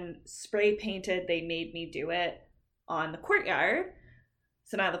 and then spray painted "They made me do it" on the courtyard.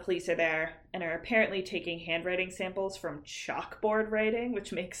 So now the police are there and are apparently taking handwriting samples from chalkboard writing,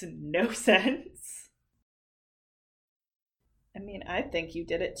 which makes no sense. I mean, I think you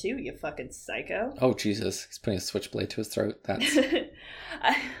did it too, you fucking psycho. Oh, Jesus. He's putting a switchblade to his throat. That's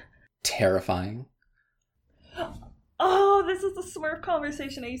terrifying. Oh, this is the Smurf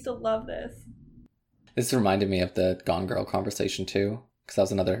conversation. I used to love this. This reminded me of the Gone Girl conversation too, because that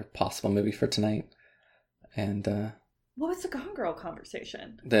was another possible movie for tonight. And what was the Gone Girl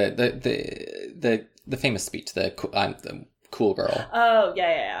conversation? The famous speech, the cool girl. Oh,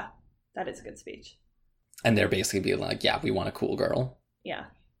 yeah. That is a good speech. And they're basically being like, yeah, we want a cool girl. Yeah.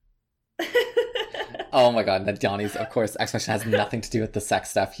 Oh my god, and Donnie's, of course, explanation has nothing to do with the sex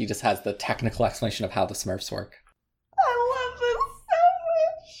stuff. He just has the technical explanation of how the Smurfs work. I love this so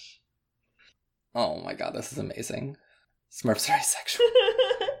much. Oh my god, this is amazing. Smurfs are asexual.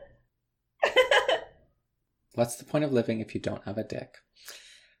 What's the point of living if you don't have a dick?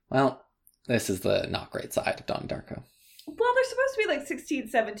 Well, this is the not great side of Donnie Darko. Well, they're supposed to be like 16,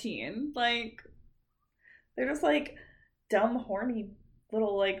 17. Like, they're just like dumb, horny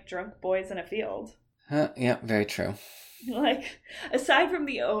little like drunk boys in a field. Yeah, very true. Like, aside from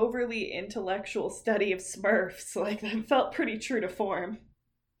the overly intellectual study of Smurfs, like, that felt pretty true to form.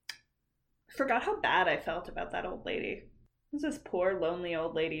 I forgot how bad I felt about that old lady. There's this poor, lonely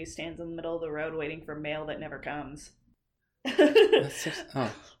old lady who stands in the middle of the road waiting for mail that never comes.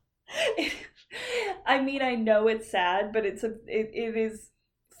 I mean, I know it's sad, but it is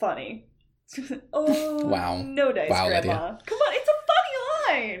funny. Oh, wow. No dice, wow, Grandma. Lydia. Come on, it's a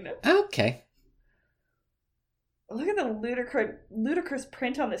funny line. Okay. Look at the ludicrous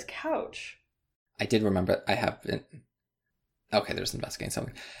print on this couch. I did remember I have been... Okay, there's investigating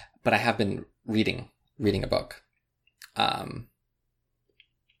something. But I have been reading a book. I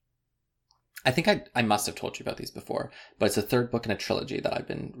think I must have told you about these before, but it's a third book in a trilogy that I've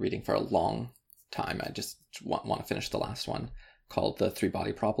been reading for a long time. I just want to finish the last one, called the Three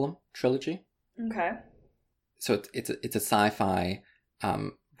Body Problem trilogy. Okay. So it's a sci-fi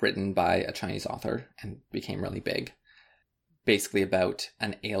written by a Chinese author and became really big. Basically about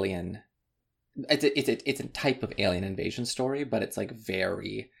an alien. It's a type of alien invasion story, but it's like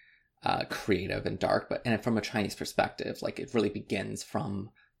very creative and dark. And from a Chinese perspective, like it really begins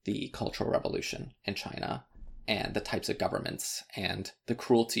from the Cultural Revolution in China and the types of governments and the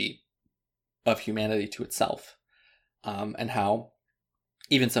cruelty of humanity to itself, and how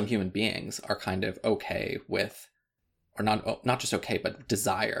even some human beings are kind of okay with, or not just okay, but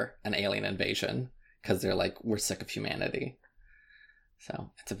desire an alien invasion because they're like, we're sick of humanity.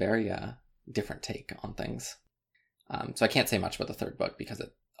 So it's a very different take on things. So I can't say much about the third book because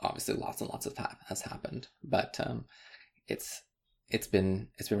it obviously lots and lots of has happened, but it's been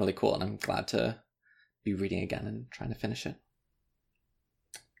really cool, and I'm glad to be reading again and trying to finish it.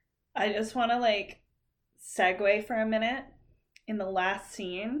 I just want to like segue for a minute. In the last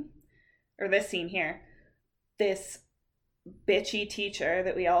scene, or this scene here, this bitchy teacher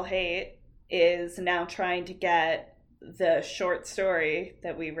that we all hate is now trying to get the short story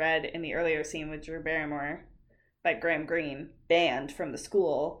that we read in the earlier scene with Drew Barrymore by Graham Greene banned from the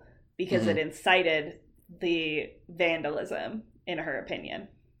school because it incited the vandalism, in her opinion.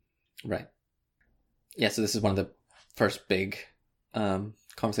 Right. Yeah, so this is one of the first big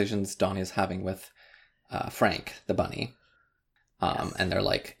conversations Donnie is having with Frank, the bunny. Yes. And they're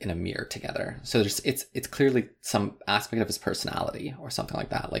like in a mirror together. So it's clearly some aspect of his personality or something like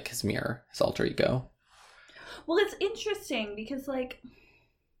that, like his mirror, his alter ego. Well, it's interesting because like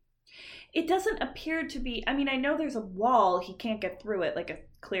it doesn't appear to be, I mean, I know there's a wall, he can't get through it, like a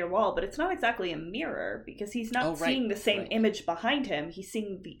clear wall, but it's not exactly a mirror because he's not seeing the same image behind him. He's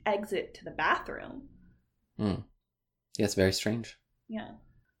seeing the exit to the bathroom. Yeah, it's very strange. Yeah.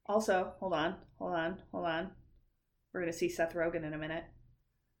 Also, hold on. We're going to see Seth Rogen in a minute.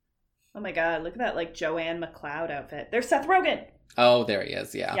 Oh my god, look at that like Joanne McLeod outfit. There's Seth Rogen! Oh, there he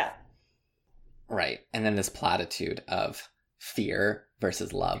is, yeah. Yeah. Right. And then this platitude of fear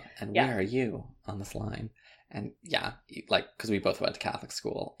versus love. And where are you on this line? And yeah, like, because we both went to Catholic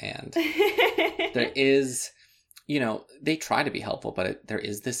school, and there is, they try to be helpful, but there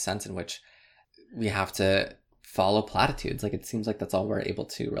is this sense in which we have to follow platitudes. Like, it seems like that's all we're able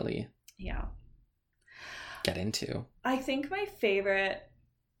to really get into. I think my favorite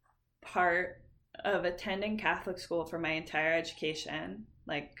part of attending Catholic school for my entire education,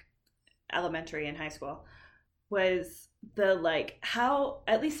 like elementary and high school, was the like how,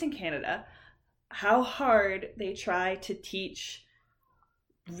 at least in Canada, how hard they try to teach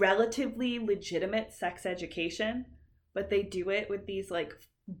relatively legitimate sex education, but they do it with these like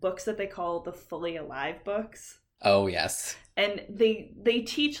books that they call the Fully Alive books. Oh, yes. And they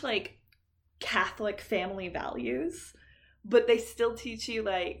teach like Catholic family values, but they still teach you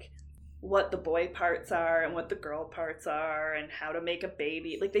like what the boy parts are and what the girl parts are and how to make a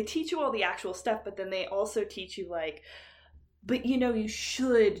baby. Like they teach you all the actual stuff, but then they also teach you like, but you know, you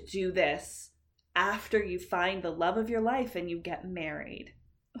should do this after you find the love of your life and you get married.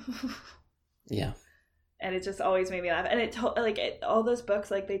 Yeah. And it just always made me laugh. And all those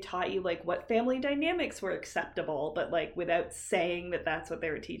books, like they taught you like what family dynamics were acceptable, but like without saying that that's what they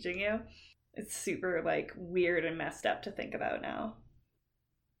were teaching you. It's super like weird and messed up to think about now.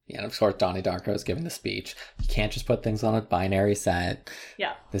 Yeah, and of course Donnie Darko is giving the speech. You can't just put things on a binary set.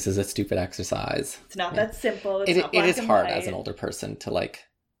 Yeah. This is a stupid exercise. It's not that simple. It's not it black is and hard white. as an older person to like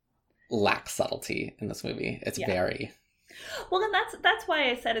lack subtlety in this movie. It's very... Well, and that's why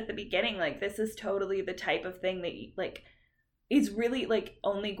I said at the beginning, like, this is totally the type of thing that, like, is really, like,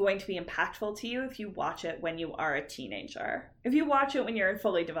 only going to be impactful to you if you watch it when you are a teenager. If you watch it when you're a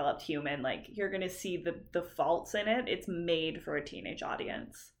fully developed human, like, you're going to see the faults in it. It's made for a teenage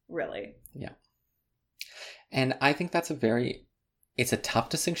audience, really. Yeah. And I think that's it's a tough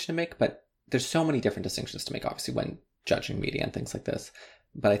distinction to make, but there's so many different distinctions to make, obviously, when judging media and things like this.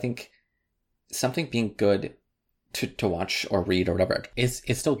 But I think something being good to watch or read or whatever is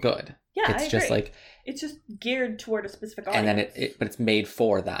still good. Yeah, it's I just agree. like it's just geared toward a specific audience. And then but it's made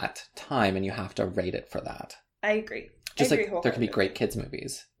for that time, and you have to rate it for that. I agree. Just I agree like there can be great kids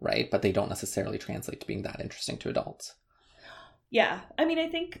movies, right? But they don't necessarily translate to being that interesting to adults. Yeah, I mean, I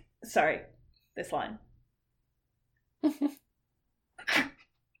think. Sorry, this line. I just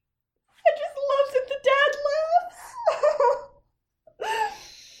love that the dad laughs.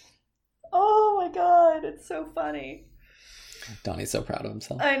 Oh my god, it's so funny. Donnie's so proud of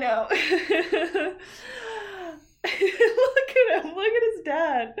himself. I know. Look at him. Look at his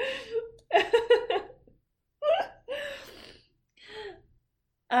dad.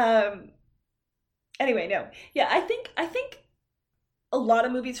 Anyway, no. Yeah, I think a lot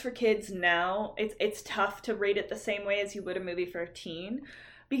of movies for kids now, it's tough to rate it the same way as you would a movie for a teen,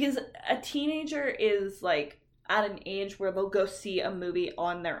 because a teenager is like at an age where they'll go see a movie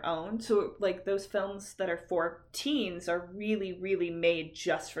on their own. So like those films that are for teens are really, really made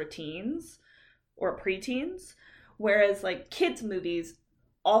just for teens or preteens. Whereas like kids movies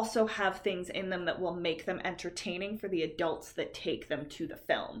also have things in them that will make them entertaining for the adults that take them to the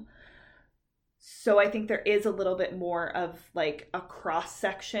film. So I think there is a little bit more of like a cross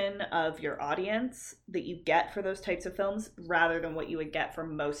section of your audience that you get for those types of films rather than what you would get for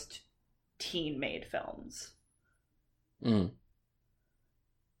most teen made films. Mm.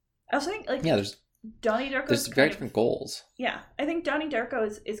 I also think like yeah, Donnie Darko. There's very different goals. Yeah, I think Donnie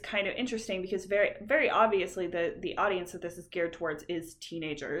Darko is kind of interesting because very very obviously the audience that this is geared towards is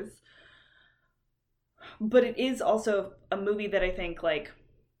teenagers, but it is also a movie that I think like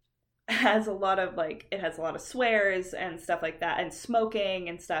has a lot of like it has a lot of swears and stuff like that and smoking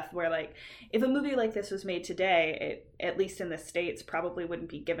and stuff where like if a movie like this was made today, it at least in the States probably wouldn't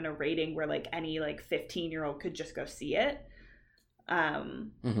be given a rating where like any like 15-year-old could just go see it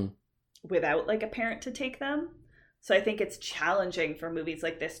without like a parent to take them. So I think it's challenging for movies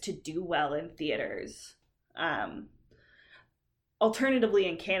like this to do well in theaters. Alternatively,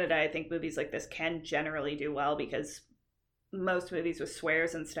 in Canada, I think movies like this can generally do well because most movies with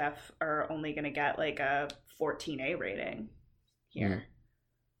swears and stuff are only going to get like a 14A rating here,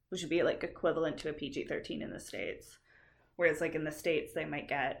 which would be like equivalent to a PG-13 in the States. Whereas like in the States, they might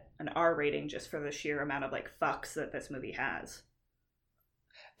get an R rating just for the sheer amount of like fucks that this movie has.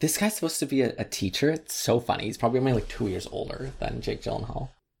 This guy's supposed to be a teacher. It's so funny. He's probably only like 2 years older than Jake Gyllenhaal.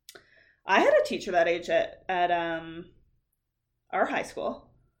 I had a teacher that age at our high school.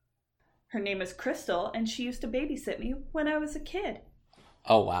 Her name is Crystal, and she used to babysit me when I was a kid.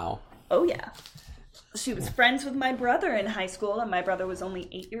 Oh, wow. Oh, yeah. She was friends with my brother in high school, and my brother was only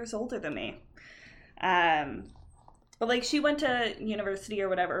 8 years older than me. But, like, she went to university or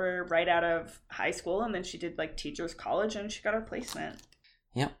whatever right out of high school, and then she did, like, teacher's college, and she got her placement.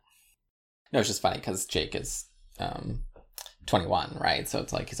 Yep. No, it's just funny because Jake is 21, right? So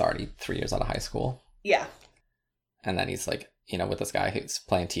it's like he's already 3 years out of high school. Yeah. And then he's like, with this guy who's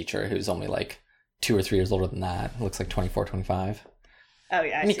playing teacher who's only like 2 or 3 years older than that. Looks like 24, 25. Oh,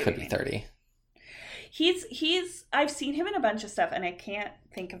 yeah. And he could be 30. I've seen him in a bunch of stuff, and I can't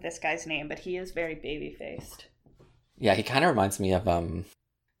think of this guy's name, but he is very baby-faced. Yeah, he kind of reminds me of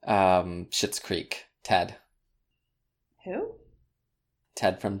Schitt's Creek, Ted. Who?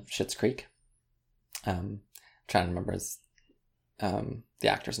 Ted from Schitt's Creek. Trying to remember the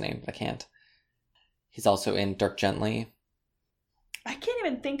actor's name, but I can't. He's also in Dirk Gently. I can't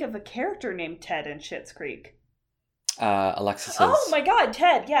even think of a character named Ted in Schitt's Creek. Alexis's... Oh my god,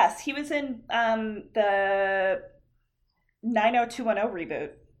 Ted, yes. He was in the 90210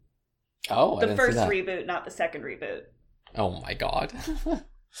 reboot. Oh, I the didn't first see that. reboot, not the second reboot. Oh my god. What?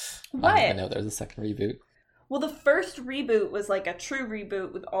 I didn't know there was a second reboot. Well, the first reboot was like a true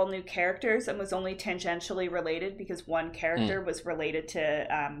reboot with all new characters and was only tangentially related because one character was related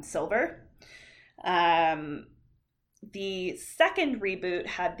to Silver. The second reboot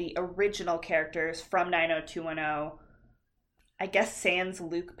had the original characters from 90210. I guess sans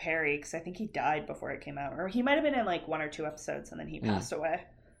Luke Perry, because I think he died before it came out. Or he might have been in like 1 or 2 episodes and then he passed away.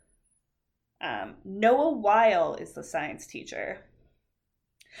 Noah Weil is the science teacher.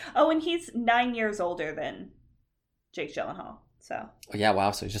 Oh, and he's 9 years older than Jake Gyllenhaal. So. Oh, yeah,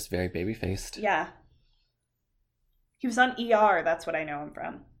 wow. So he's just very baby-faced. Yeah. He was on ER. That's what I know him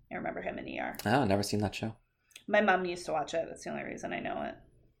from. I remember him in ER. Oh, I've never seen that show. My mom used to watch it. That's the only reason I know it.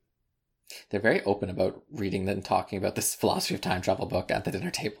 They're very open about reading and talking about this philosophy of time travel book at the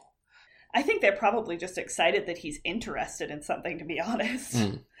dinner table. I think they're probably just excited that he's interested in something, to be honest.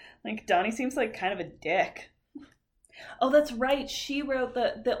 Like, Donnie seems like kind of a dick. Oh, that's right. She wrote,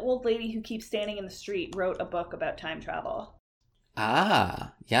 the old lady who keeps standing in the street wrote a book about time travel.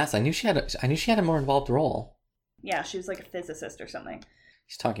 Ah, yes. I knew she had a more involved role. Yeah, she was like a physicist or something.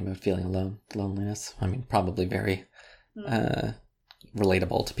 She's talking about feeling alone, loneliness. I mean, probably very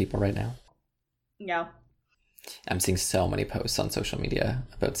relatable to people right now. Yeah. I'm seeing so many posts on social media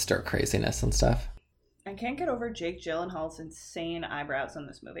about stir craziness and stuff. I can't get over Jake Gyllenhaal's insane eyebrows in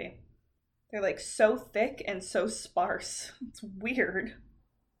this movie. They're like so thick and so sparse. It's weird.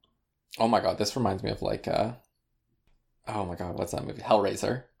 Oh my god, this reminds me of like, oh my god, what's that movie?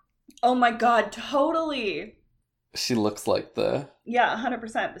 Hellraiser. Oh my god, totally. She looks like the... Yeah,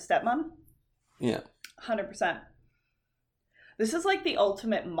 100%. The stepmom? Yeah. 100%. This is like the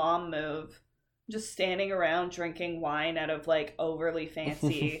ultimate mom move. Just standing around drinking wine out of like overly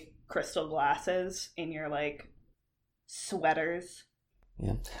fancy crystal glasses in your like sweaters.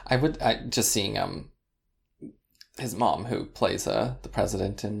 Yeah. Just seeing his mom, who plays the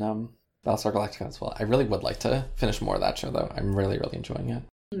president in Battlestar Galactica as well. I really would like to finish more of that show, though. I'm really, really enjoying it.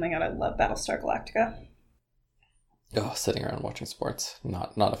 Oh my god, I love Battlestar Galactica. Oh, sitting around watching sports.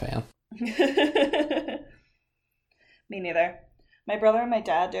 Not a fan. Me neither. My brother and my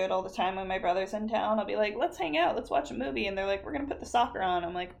dad do it all the time when my brother's in town. I'll be like, let's hang out, let's watch a movie. And they're like, we're going to put the soccer on.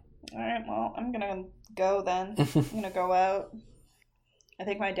 I'm like, all right, well, I'm going to go then. I'm going to go out. I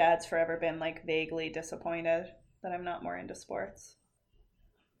think my dad's forever been like vaguely disappointed that I'm not more into sports.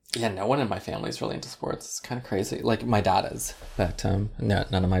 Yeah, no one in my family is really into sports. It's kind of crazy. Like, my dad is, but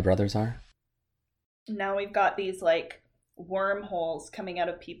none of my brothers are. Now we've got these like wormholes coming out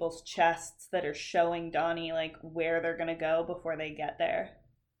of people's chests that are showing Donnie like where they're gonna go before they get there.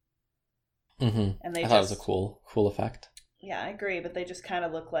 Mm-hmm. And I thought it was a cool effect. Yeah, I agree, but they just kind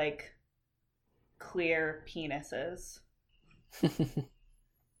of look like clear penises.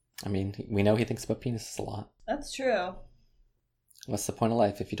 I mean, we know he thinks about penises a lot. That's true. What's the point of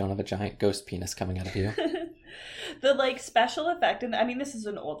life if you don't have a giant ghost penis coming out of you? The like special effect, and I mean this is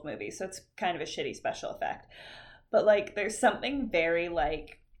an old movie, so it's kind of a shitty special effect. But like there's something very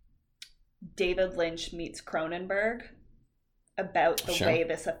like David Lynch meets Cronenberg about the way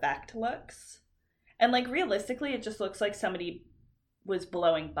this effect looks. And like realistically it just looks like somebody was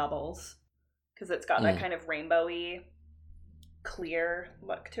blowing bubbles because it's got that kind of rainbowy clear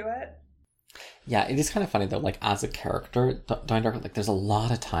look to it. Yeah, it is kind of funny though, like as a character, Donnie Darko, like there's a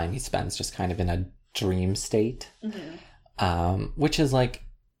lot of time he spends just kind of in a dream state, which is like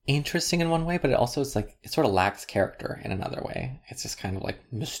interesting in one way, but it also is like it sort of lacks character in another way. It's just kind of like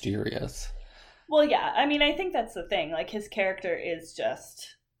mysterious. Well, yeah, I mean, I think that's the thing. Like his character is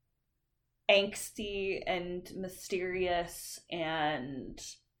just angsty and mysterious and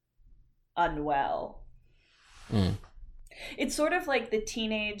unwell. It's sort of like the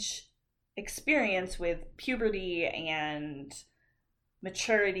teenage experience with puberty and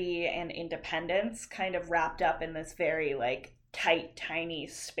maturity and independence kind of wrapped up in this very like tight, tiny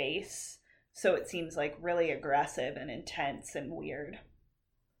space. So it seems like really aggressive and intense and weird.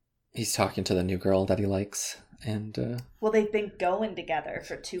 He's talking to the new girl that he likes, and well, they've been going together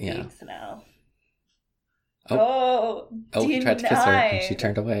for 2 weeks now. Oh, he tried to kiss her and she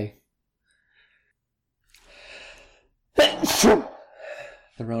turned away. The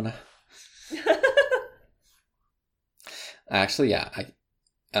Rona. Actually, yeah,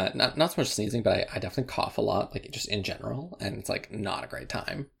 not so much sneezing, but I definitely cough a lot, like just in general, and it's like not a great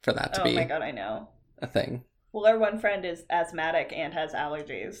time for that to be. Oh my god, I know. a thing. Well, our one friend is asthmatic and has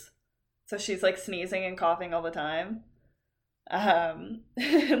allergies. So she's like sneezing and coughing all the time.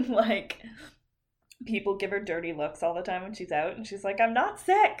 And like people give her dirty looks all the time when she's out and she's like, I'm not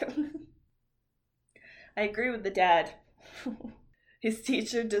sick. I agree with the dad. His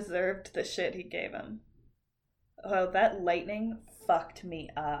teacher deserved the shit he gave him. Oh, that lightning fucked me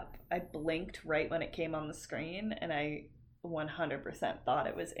up. I blinked right when it came on the screen and I 100% thought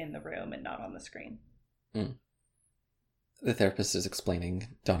it was in the room and not on the screen. Mm. The therapist is explaining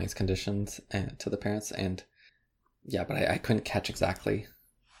Donnie's conditions to the parents, and yeah, but I couldn't catch exactly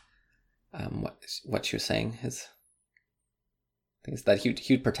what she was saying. I think it's that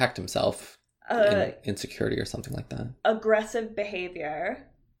he'd protect himself in insecurity or something like that. Aggressive behavior.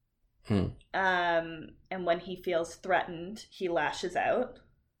 Hmm. And when he feels threatened, he lashes out.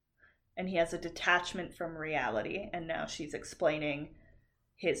 And he has a detachment from reality. And now she's explaining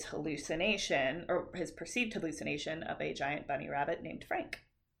his hallucination, or his perceived hallucination, of a giant bunny rabbit named Frank.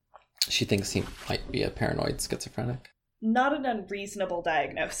 She thinks he might be a paranoid schizophrenic. Not an unreasonable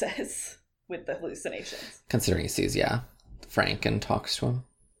diagnosis with the hallucinations. Considering he sees, Frank and talks to him.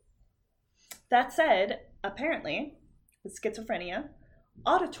 That said, apparently, with schizophrenia,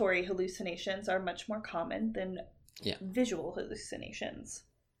 auditory hallucinations are much more common than visual hallucinations.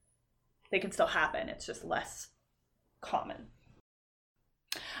 They can still happen, it's just less common.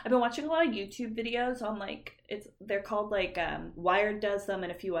 I've been watching a lot of YouTube videos on they're called Wired does them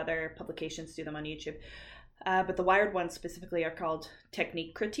and a few other publications do them on YouTube. But the Wired ones specifically are called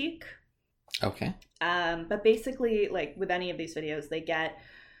Technique Critique. Okay. But basically, like with any of these videos, they get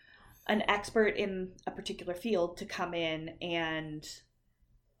an expert in a particular field to come in and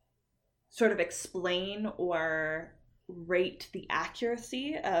sort of explain or rate the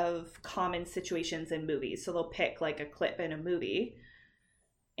accuracy of common situations in movies. So they'll pick like a clip in a movie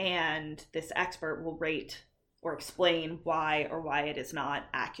and this expert will rate or explain why it is not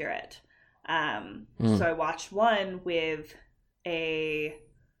accurate. So I watched one with a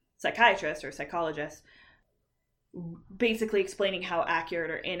psychiatrist or psychologist basically explaining how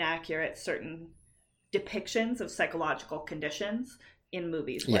accurate or inaccurate certain depictions of psychological conditions in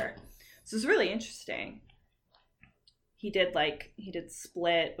movies were. So it's really interesting. He did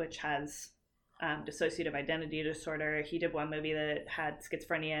Split, which has dissociative identity disorder. He did one movie that had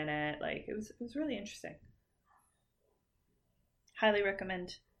schizophrenia in it. Like it was really interesting. Highly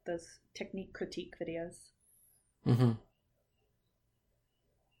recommend those Technique Critique videos. Mm-hmm.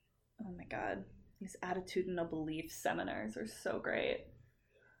 Oh my god, these attitudinal belief seminars are so great.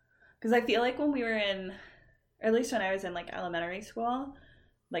 Because I feel like when we were in, or at least when I was in like elementary school,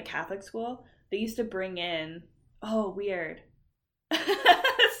 like Catholic school, they used to bring in, oh weird,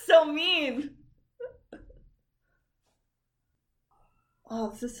 so mean. Oh,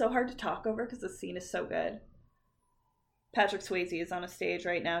 this is so hard to talk over because the scene is so good. Patrick Swayze is on a stage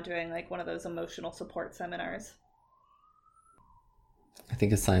right now doing like one of those emotional support seminars. I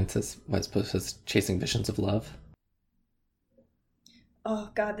think his science was chasing visions of love. Oh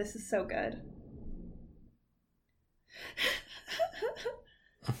god, this is so good.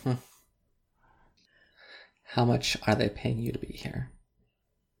 How much are they paying you to be here?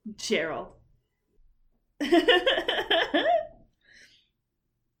 Gerald.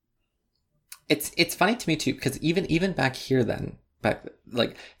 It's funny to me too, because even back here then,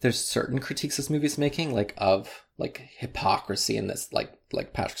 like there's certain critiques this movie's making, like of like hypocrisy in this like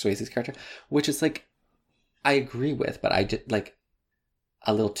Patrick Swayze's character, which is like I agree with, but I did like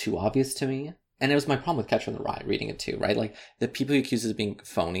a little too obvious to me. And it was my problem with Catcher in the Rye, reading it too, right? Like the people he accuses of being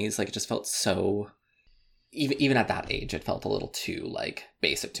phonies, like it just felt so, even at that age, it felt a little too like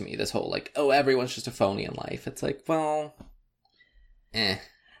basic to me. This whole like, oh, everyone's just a phony in life. It's like, well, Well,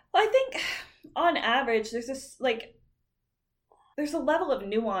 I think on average, there's a level of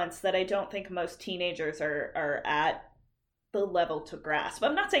nuance that I don't think most teenagers are at the level to grasp.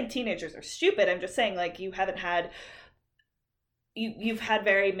 I'm not saying teenagers are stupid. I'm just saying like you've had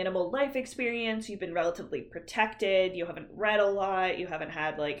very minimal life experience. You've been relatively protected. You haven't read a lot. You haven't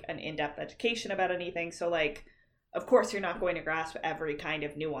had like an in-depth education about anything. So like, of course, you're not going to grasp every kind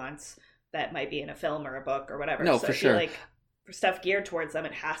of nuance that might be in a film or a book or whatever. No, so for I feel sure. like for stuff geared towards them,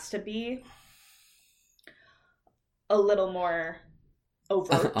 it has to be a little more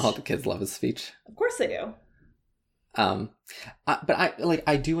overt. all the kids love his speech. Of course they do. But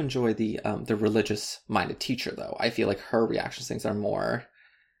I do enjoy the religious minded teacher though. I feel like her reactions to things are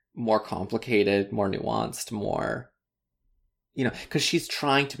more complicated, more nuanced, more, you know, because she's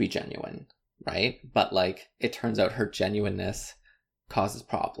trying to be genuine, right? But like it turns out her genuineness causes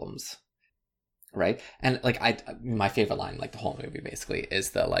problems. right? And like my favorite line, like the whole movie basically,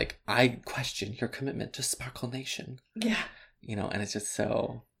 is the like, I question your commitment to Sparkle Nation. Yeah. You know, and it's just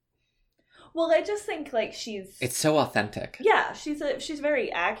so. Well, I just think like it's so authentic. Yeah, she's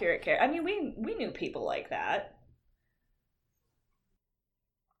very accurate character. I mean, we knew people like that.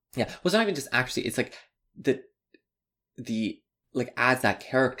 Yeah, well, it's not even just actually. It's like the like as that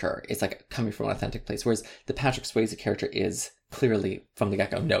character is like coming from an authentic place, whereas the Patrick Swayze character is clearly from the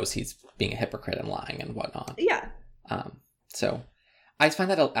get-go knows he's being a hypocrite and lying and whatnot. Yeah. So I just find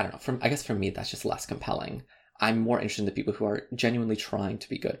that I don't know. I guess for me that's just less compelling. I'm more interested in the people who are genuinely trying to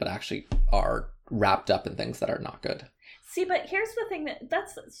be good, but actually are wrapped up in things that are not good. See, but here's the thing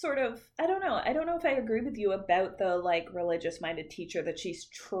that's sort of, I don't know if I agree with you about the like religious-minded teacher that she's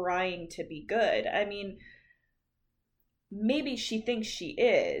trying to be good. I mean, maybe she thinks she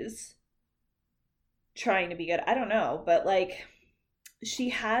is trying to be good. I don't know, but like she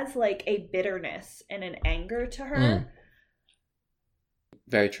has like a bitterness and an anger to her.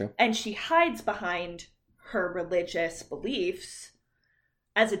 Very true. And she hides behind her religious beliefs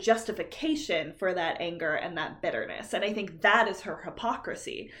as a justification for that anger and that bitterness. And I think that is her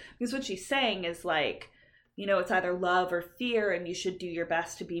hypocrisy. Because what she's saying is like, you know, it's either love or fear, and you should do your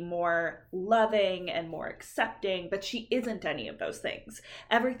best to be more loving and more accepting. But she isn't any of those things.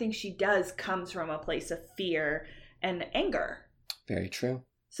 Everything she does comes from a place of fear and anger. Very true.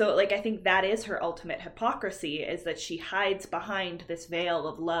 So, like, I think that is her ultimate hypocrisy, is that she hides behind this veil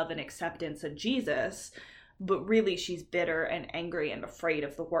of love and acceptance of Jesus, but really she's bitter and angry and afraid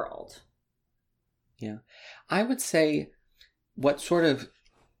of the world. Yeah. I would say what sort of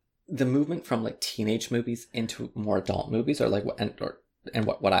the movement from like teenage movies into more adult movies, or like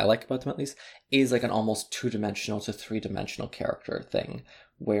what I like about them at least, is like an almost 2-dimensional to 3-dimensional character thing,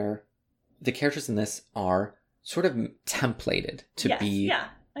 where the characters in this are sort of templated to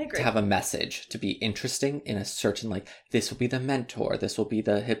I agree. To have a message, to be interesting in a certain, like, this will be the mentor, this will be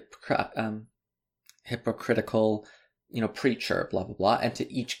the hypocritical, you know, preacher, blah, blah, blah, and to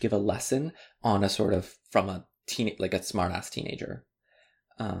each give a lesson on a sort of, from a like a smart-ass teenager.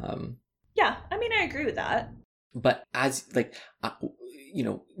 Yeah, I mean, I agree with that. But as, like, you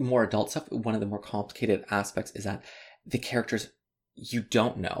know, more adult stuff, one of the more complicated aspects is that the characters, you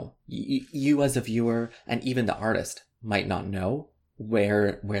don't know. You as a viewer, and even the artist, might not know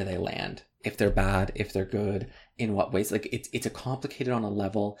where they land, if they're bad, if they're good, in what ways. Like it's a complicated on a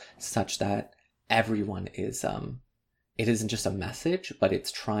level such that everyone is it isn't just a message, but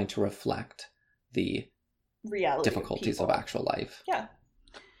it's trying to reflect the reality difficulties of actual life, and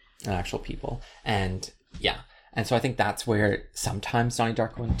actual people. And so I think that's where sometimes Donnie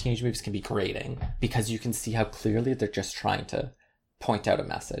Darko and teenage movies can be grating, because you can see how clearly they're just trying to point out a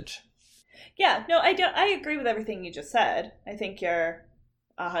message. Yeah, no, I agree with everything you just said. I think you're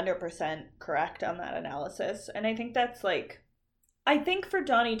 100% correct on that analysis. And I think that's like, I think for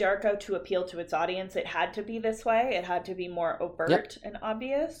Donnie Darko to appeal to its audience, it had to be this way. It had to be more overt and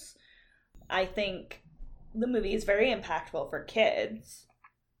obvious. I think the movie is very impactful for kids,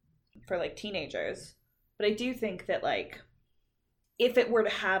 for like teenagers. But I do think that like, if it were to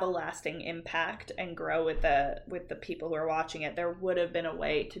have a lasting impact and grow with the people who are watching it, there would have been a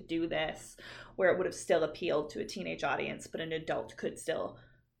way to do this where it would have still appealed to a teenage audience, but an adult could still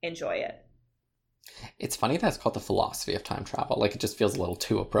enjoy it. It's funny that it's called The Philosophy of Time Travel. Like, it just feels a little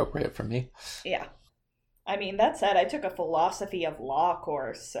too appropriate for me. Yeah. I mean, that said, I took a philosophy of law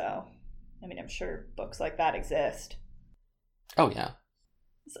course, so, I mean, I'm sure books like that exist. Oh, yeah.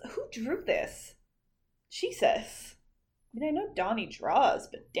 So who drew this? Jesus. I mean, I know Donnie draws,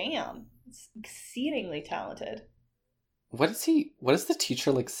 but damn, it's exceedingly talented. What is the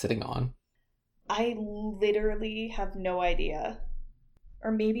teacher, like, sitting on? I literally have no idea.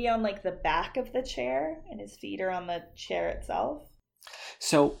 Or maybe on, like, the back of the chair, and his feet are on the chair itself.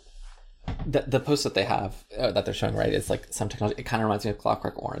 So, the post that they have, that they're showing, right, is, like, some technology. It kind of reminds me of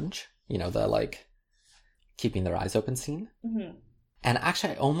Clockwork Orange. You know, the, like, keeping their eyes open scene. Mm-hmm. And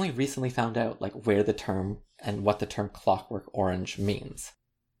actually, I only recently found out, like, where the term and what the term Clockwork Orange means.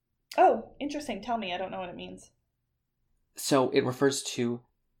 Oh, interesting. Tell me. I don't know what it means. So it refers to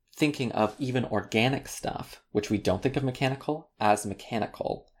thinking of even organic stuff, which we don't think of mechanical, as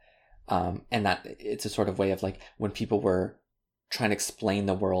mechanical. And that it's a sort of way of, like, when people were trying to explain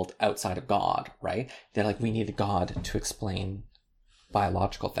the world outside of God, right? They're like, we need God to explain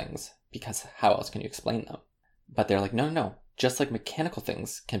biological things, because how else can you explain them? But they're like, no. Just like mechanical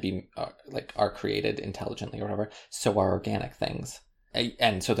things can be, are created intelligently or whatever, so are organic things.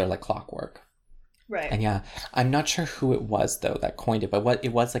 And so they're like clockwork. Right. And yeah, I'm not sure who it was, though, that coined it, but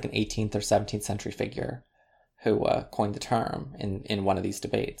it was like an 18th or 17th century figure who coined the term in one of these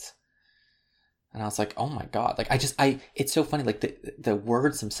debates. And I was like, oh my God. Like, it's so funny. Like, the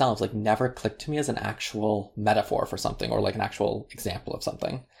words themselves, like, never clicked to me as an actual metaphor for something or, like, an actual example of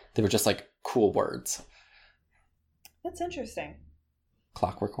something. They were just, like, cool words. That's interesting.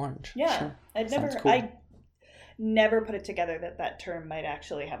 Clockwork Orange. Yeah. Sure. I never put it together that term might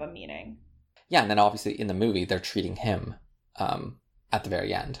actually have a meaning. Yeah, and then obviously in the movie, they're treating him at the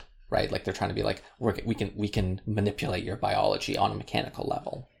very end, right? Like, they're trying to be like, we can manipulate your biology on a mechanical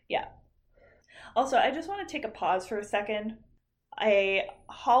level. Yeah. Also, I just want to take a pause for a second. A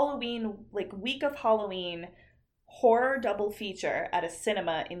Halloween, like week of Halloween horror double feature at a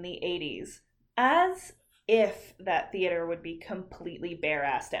cinema in the 80s. As if that theater would be completely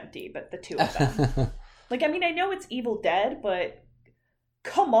bare-assed empty, but the two of them. Like, I mean, I know it's Evil Dead, but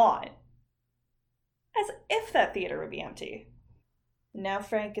come on. As if that theater would be empty. Now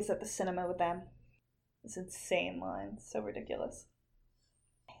Frank is at the cinema with them. This insane line. So ridiculous.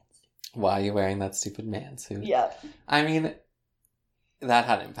 Why are you wearing that stupid man suit? Yeah. I mean, that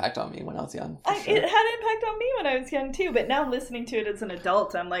had an impact on me when I was young. Sure. It had an impact on me when I was young too, but now listening to it as an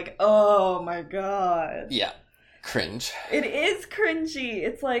adult, I'm like, oh my God. Yeah. Cringe. It is cringy.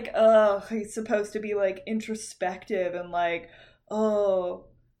 It's like, oh, he's supposed to be like introspective and like, oh,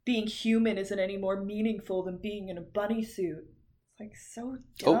 being human isn't any more meaningful than being in a bunny suit. It's like so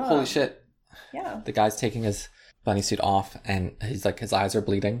dumb. Oh, holy shit. Yeah. The guy's taking his bunny suit off and he's like, his eyes are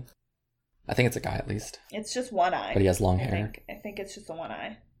bleeding. I think it's a guy at least. It's just one eye. But he has long hair. I think it's just the one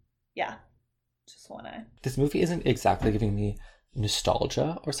eye. Yeah. Just one eye. This movie isn't exactly giving me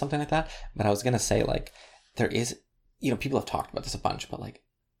nostalgia or something like that, but I was going to say, like, there is, people have talked about this a bunch, but like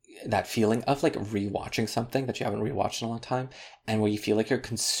that feeling of like rewatching something that you haven't rewatched in a long time, and where you feel like you're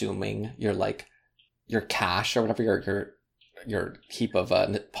consuming your like your cache or whatever, your heap of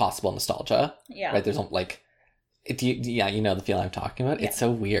possible nostalgia. Yeah. Right. There's like, you know the feeling I'm talking about. Yeah. It's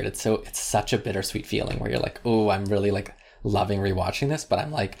so weird. It's such a bittersweet feeling where you're like, oh, I'm really like loving rewatching this, but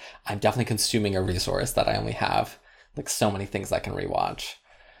I'm definitely consuming a resource that I only have like so many things I can rewatch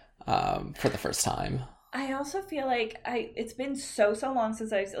for the first time. I also feel like it's been so long since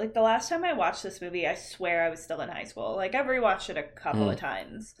the last time I watched this movie, I swear I was still in high school. Like, I've rewatched it a couple of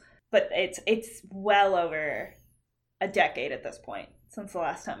times, but it's well over a decade at this point since the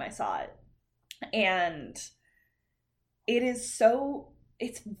last time I saw it. And it's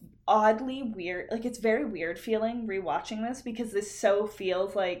oddly weird. Like, it's very weird feeling rewatching this because this so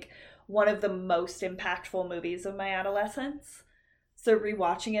feels like one of the most impactful movies of my adolescence. So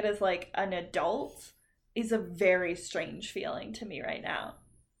rewatching it as like an adult is a very strange feeling to me right now.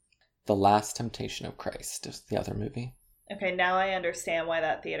 The Last Temptation of Christ is the other movie. Okay, now I understand why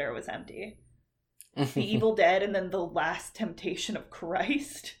that theater was empty. The Evil Dead and then The Last Temptation of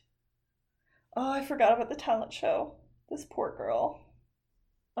Christ. Oh, I forgot about the talent show. This poor girl.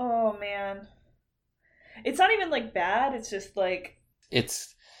 Oh, man. It's not even like bad, it's just like...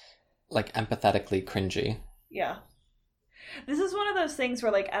 It's like empathetically cringy. Yeah. This is one of those things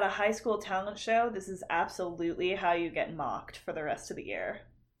where, like, at a high school talent show, this is absolutely how you get mocked for the rest of the year.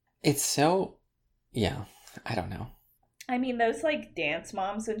 It's so... Yeah, I don't know. I mean, those, like, dance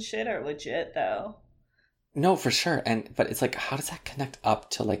moms and shit are legit, though. No, for sure. But it's like, how does that connect up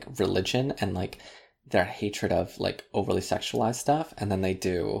to, like, religion and, like, their hatred of, like, overly sexualized stuff? And then they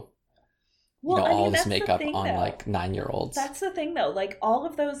do, all this makeup on, like, 9-year-olds. That's the thing, though. Like, all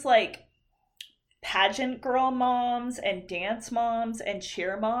of those, like... pageant girl moms and dance moms and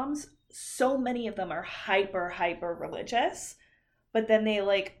cheer moms, so many of them are hyper religious, but then they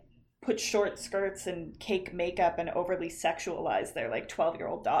like put short skirts and cake makeup and overly sexualize their like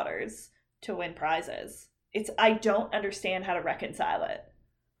 12-year-old daughters to win prizes. I don't understand how to reconcile it.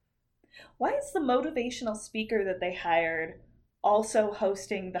 Why is the motivational speaker that they hired also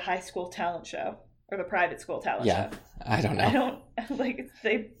hosting the high school talent show or the private school talent show? Yeah, I don't know.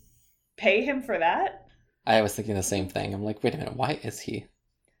 They pay him for that? I was thinking the same thing. I'm like, wait a minute, why is he?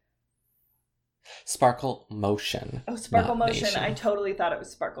 Sparkle Motion. Oh, Sparkle Motion. Nation. I totally thought it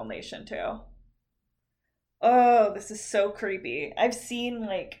was Sparkle Nation too. Oh, this is so creepy. I've seen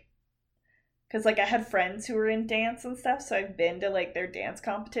like, because like I had friends who were in dance and stuff, so I've been to like their dance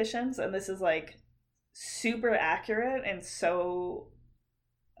competitions, and this is like super accurate and so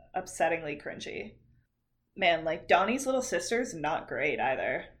upsettingly cringy. Man, like Donnie's little sister's not great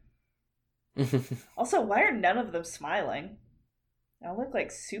either. Also, why are none of them smiling? They all look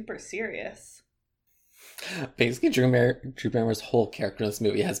like super serious. Basically, Drew Barrymore's whole character in this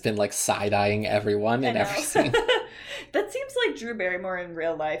movie has been like side-eyeing everyone in every scene. That seems like Drew Barrymore in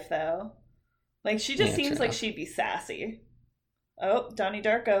real life, though. Like, she just seems like she'd be sassy. Oh, Donnie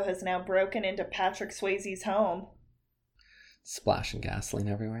Darko has now broken into Patrick Swayze's home. Splashing gasoline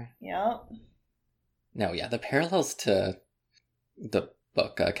everywhere. Yep. No, yeah, the parallels to the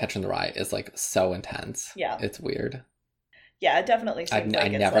book Catcher in the Rye is like so intense. Yeah. It's weird. Yeah, it definitely seems I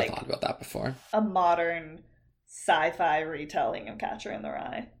like it's never like thought about that before. a modern sci-fi retelling of Catcher in the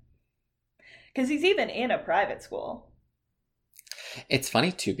Rye. Because he's even in a private school. It's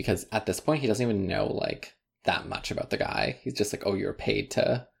funny too because at this point he doesn't even know like that much about the guy. He's just like, oh, you're paid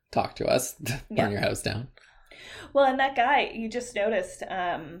to talk to us, burn your house down. Well, and that guy, you just noticed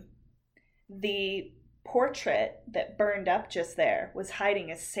the portrait that burned up just there was hiding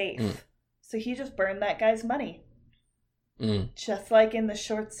a safe. So he just burned that guy's money. Just like in the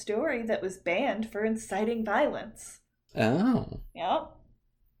short story that was banned for inciting violence. Oh. Yep.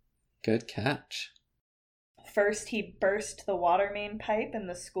 Good catch. First, he burst the water main pipe in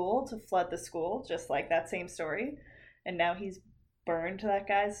the school to flood the school, just like that same story. And now he's burned that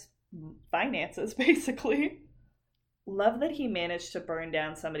guy's finances, basically. Love that he managed to burn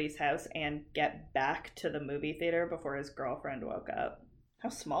down somebody's house and get back to the movie theater before his girlfriend woke up. How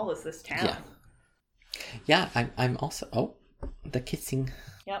small is this town? Yeah, I'm also... Oh, the kissing.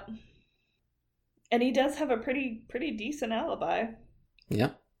 Yep. And he does have a pretty decent alibi.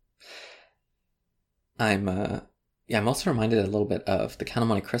 Yep. I'm also reminded a little bit of the Count of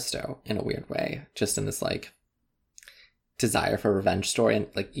Monte Cristo in a weird way, just in this like desire for revenge story, and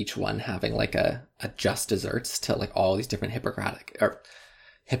like each one having like a just desserts to like all these different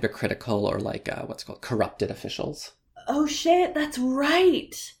hypocritical or like what's it called, corrupted officials. Oh shit, that's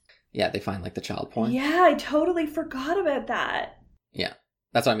right. Yeah, they find like the child porn. Yeah, I totally forgot about that. Yeah,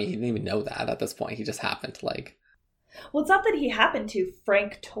 that's what I mean. He didn't even know that at this point. He just happened to like. Well, it's not that he happened to.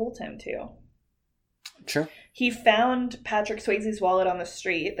 Frank told him to. True. He found Patrick Swayze's wallet on the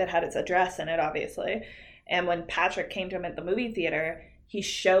street that had its address in it, obviously. And when Patrick came to him at the movie theater, he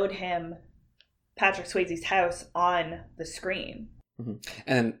showed him Patrick Swayze's house on the screen. Mm-hmm.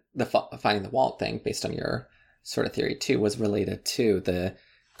 And the finding the wallet thing, based on your sort of theory too, was related to the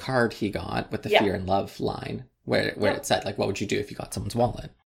card he got with the fear and love line, where it said, like, what would you do if you got someone's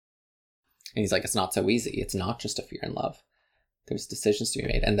wallet? And he's like, it's not so easy. It's not just a fear and love. There's decisions to be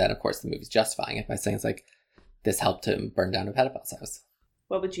made. And then, of course, the movie's justifying it by saying it's like, this helped him burn down a pedophile's house.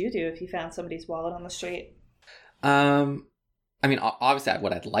 What would you do if you found somebody's wallet on the street? I mean, obviously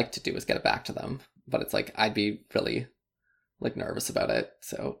what I'd like to do is get it back to them. But it's like, I'd be really, like, nervous about it.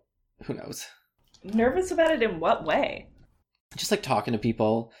 So, who knows? Nervous about it in what way? Just, like, talking to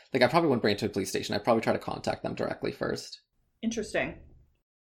people. Like, I probably wouldn't bring it to a police station. I'd probably try to contact them directly first. Interesting.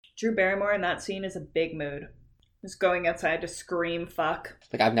 Drew Barrymore in that scene is a big mood. Just going outside to scream fuck.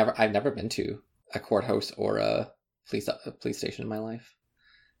 Like, I've never been to a courthouse or a police station in my life.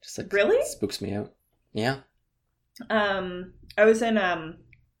 Just like really spooks me out. Yeah. I was in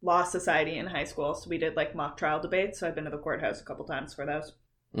law society in high school, so we did like mock trial debates. So I've been to the courthouse a couple times for those.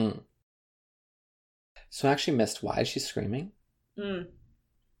 So I actually missed, why is she screaming?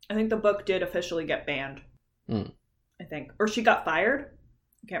 I think the book did officially get banned. I think, or she got fired.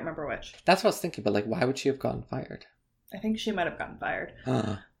 I can't remember which. That's what I was thinking, but like, why would she have gotten fired? I think she might have gotten fired.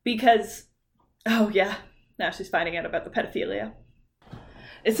 Because, oh yeah, now she's finding out about the pedophilia.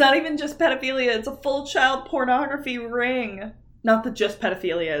 It's not even just pedophilia, it's a full child pornography ring. Not that just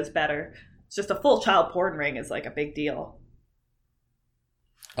pedophilia is better. It's just a full child porn ring is like a big deal.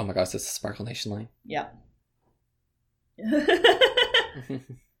 Oh my gosh, this is Sparkle Nation line. Yep.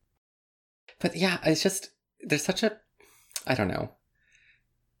 But yeah, it's just, there's such a, I don't know,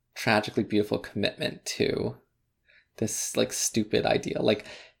 tragically beautiful commitment to this like stupid idea. Like,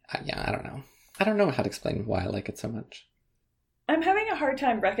 yeah, I don't know. I don't know how to explain why I like it so much. I'm having a hard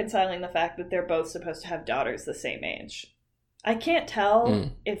time reconciling the fact that they're both supposed to have daughters the same age. I can't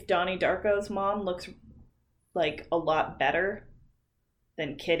tell if Donnie Darko's mom looks like a lot better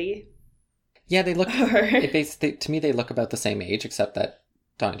than Kitty. Yeah, they look, to me they look about the same age, except that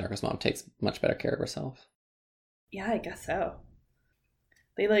Donnie Darko's mom takes much better care of herself. Yeah, I guess so.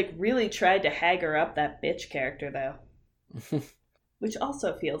 They like really tried to hag her up, that bitch character though. Which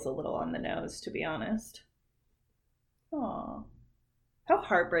also feels a little on the nose, to be honest. Aww. How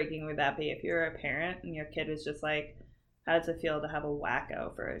heartbreaking would that be if you're a parent and your kid was just like, how does it feel to have a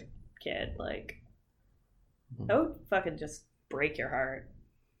wacko for a kid? Like, that would fucking just break your heart.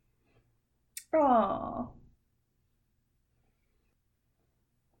 Aww.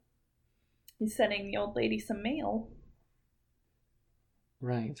 He's sending the old lady some mail.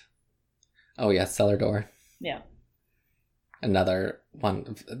 Right. Oh yeah, cellar door. Yeah. Another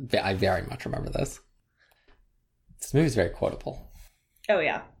one, I very much remember this. This movie's very quotable. Oh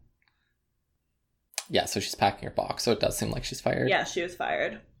yeah. Yeah, so she's packing her box, so it does seem like she's fired. Yeah, she was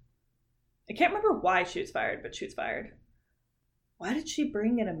fired. I can't remember why she was fired, but she was fired. Why did she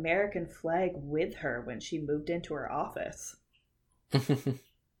bring an American flag with her when she moved into her office?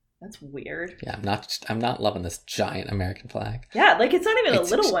 That's weird. Yeah, I'm not loving this giant American flag. Yeah, like it's not even a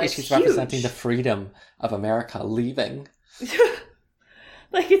little one. It's she's huge. representing the freedom of America leaving.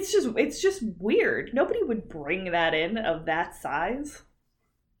 Like it's just weird. Nobody would bring that in of that size.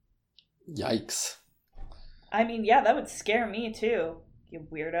 Yikes. I mean, yeah, that would scare me too. You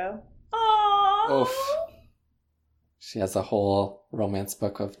weirdo. Oh. Oof. She has a whole romance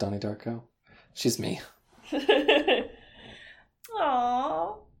book of Donnie Darko. She's me.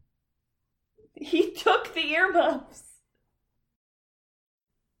 Aww. He took the earmuffs.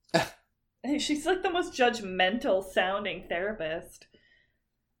 She's like the most judgmental sounding therapist.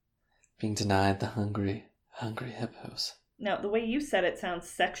 Being denied the hungry hippos. No, the way you said it sounds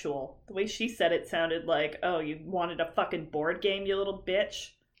sexual. The way she said it sounded like, oh, you wanted a fucking board game, you little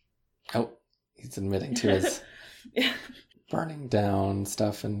bitch. Oh, he's admitting to his burning down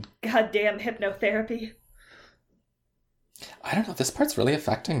stuff and... Goddamn hypnotherapy. I don't know, this part's really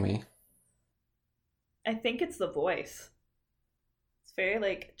affecting me. I think it's the voice. It's very,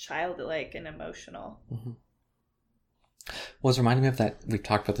 like, childlike and emotional. Mm-hmm. Well, it's reminding me of that, we've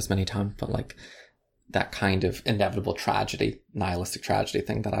talked about this many times, but, like, that kind of inevitable tragedy, nihilistic tragedy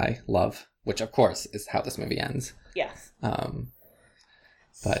thing that I love, which, of course, is how this movie ends. Yes.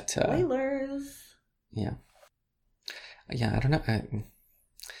 But... Spoilers! Yeah. Yeah, I don't know. I'm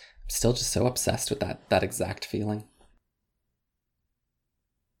still just so obsessed with that exact feeling.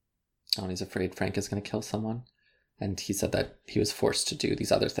 Oh, and he's afraid Frank is going to kill someone. And he said that he was forced to do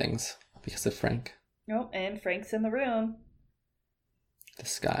these other things because of Frank. Oh, and Frank's in the room. The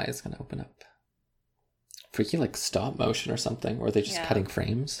sky is going to open up. Freaky, like, stop motion or something. Or are they just cutting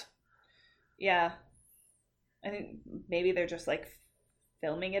frames? Yeah. I think maybe they're just, like,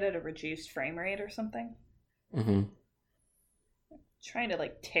 filming it at a reduced frame rate or something. Mm-hmm. Trying to,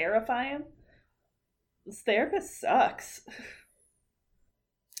 like, terrify him. This therapist sucks.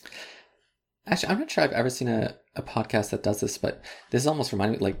 Actually, I'm not sure I've ever seen a podcast that does this, but this almost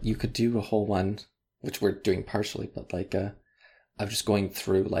reminded me, like, you could do a whole one, which we're doing partially, but, like, of just going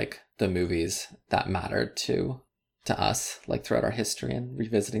through, like, the movies that mattered to us, like, throughout our history and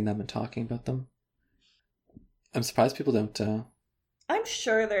revisiting them and talking about them. I'm surprised people don't... I'm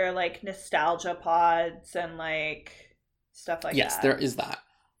sure there are, like, nostalgia pods and, like, stuff like that. Yes, there is that.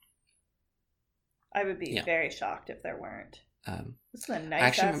 I would be very shocked if there weren't. This is a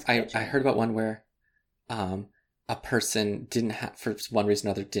nice actually, I heard about one where a person didn't have, for one reason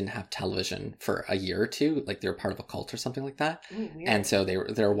or another, didn't have television for a year or two, like they were part of a cult or something like that. Ooh, weird. And so they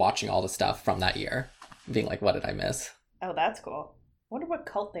were watching all the stuff from that year, being like, what did I miss? Oh, that's cool. Wonder what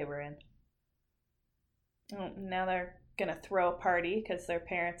cult they were in. Oh, now they're gonna throw a party because their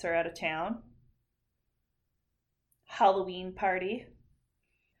parents are out of town. Halloween party.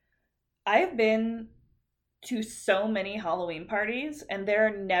 I've been to so many Halloween parties, and there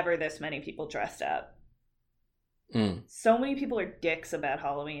are never this many people dressed up. So many people are dicks about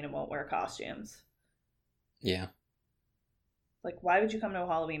Halloween and won't wear costumes. Yeah. Like, why would you come to a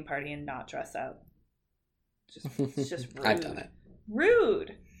Halloween party and not dress up? It's just rude. I've done it.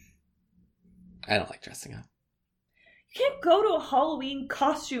 Rude. I don't like dressing up. You can't go to a Halloween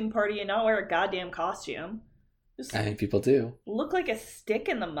costume party and not wear a goddamn costume. Just I think people do. look like a stick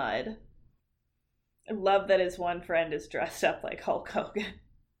in the mud. I love that his one friend is dressed up like Hulk Hogan.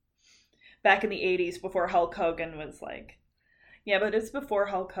 Back in the 80s, before Hulk Hogan was like... Yeah, but it's before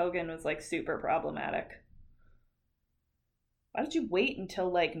Hulk Hogan was, like, super problematic. Why did you wait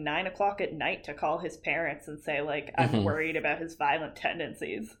until, like, 9 o'clock at night to call his parents and say, like, I'm worried about his violent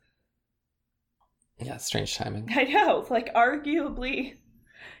tendencies? Yeah, strange timing. I know. Like, arguably,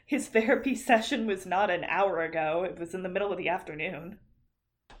 his therapy session was not an hour ago. It was in the middle of the afternoon.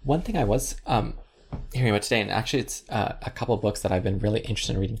 One thing I was hearing about today, and actually it's a couple of books that I've been really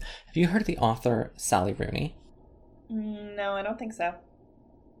interested in reading. Have you heard of the author Sally Rooney? No, I don't think so.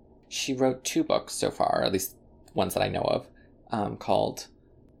 She wrote 2 books so far, or at least ones that I know of, called...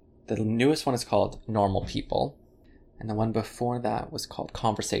 The newest one is called Normal People, and the one before that was called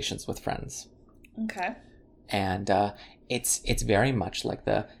Conversations with Friends. Okay. And it's very much like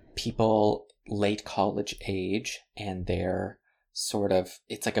the people late college age, and they're sort of,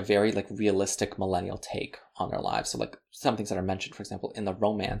 it's like a very like realistic millennial take on their lives. So like some things that are mentioned, for example, in the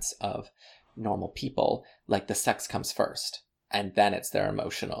romance of Normal People, like the sex comes first, and then it's their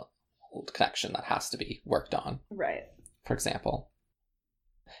emotional connection that has to be worked on. Right. For example.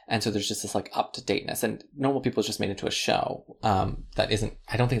 And so there's just this like up-to-dateness, and Normal People is just made into a show that isn't,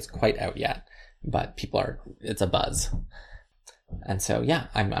 I don't think it's quite out yet, but it's a buzz. And so, yeah,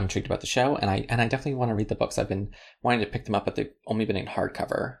 I'm intrigued about the show, and I definitely want to read the books. I've been wanting to pick them up, but they've only been in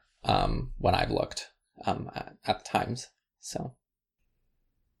hardcover when I've looked at times. So,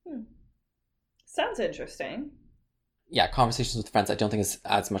 Sounds interesting. yeah, Conversations with Friends, I don't think it's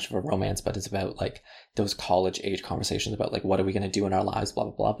as much of a romance, but it's about like those college age conversations about like what are we going to do in our lives, blah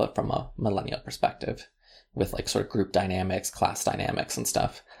blah blah, but from a millennial perspective, with like sort of group dynamics, class dynamics, and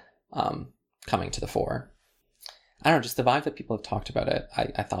stuff coming to the fore. I don't know, just the vibe that people have talked about it,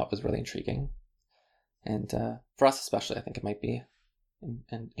 I thought was really intriguing. And for us especially, I think it might be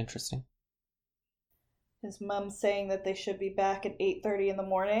interesting. His mom's saying that they should be back at 8:30 in the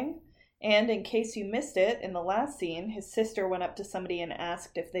morning. And in case you missed it, in the last scene, his sister went up to somebody and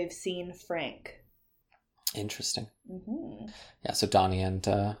asked if they've seen Frank. Interesting. Mm-hmm. Yeah, so Donnie and...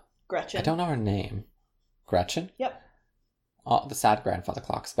 Gretchen. I don't know her name. Gretchen? Yep. Oh, the sad grandfather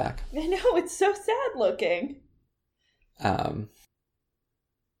clock's back. I know, it's so sad looking.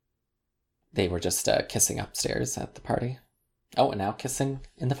 They were just kissing upstairs at the party. Oh, and now kissing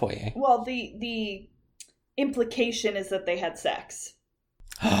in the foyer. Well, the implication is that they had sex.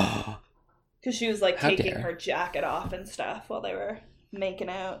 Because she was like How taking dare. her jacket off and stuff while they were making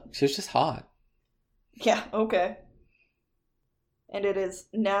out. She was just hot. Yeah, okay. And it is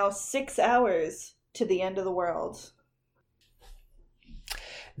now 6 hours to the end of the world.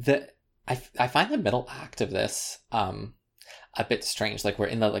 I find the middle act of this a bit strange. Like we're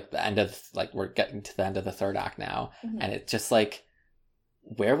in the end of we're getting to the end of the third act now, and it's just like,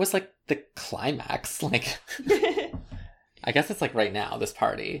 where was like the climax? Like, I guess it's like right now, this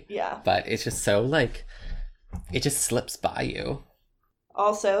party. Yeah. But it's just so like, it just slips by you.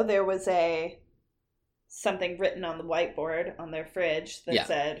 Also, there was something written on the whiteboard on their fridge that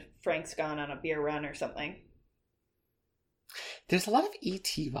said Frank's gone on a beer run or something. There's a lot of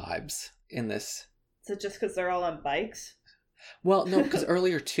E.T. vibes in this. Is it just because they're all on bikes? Well, no, because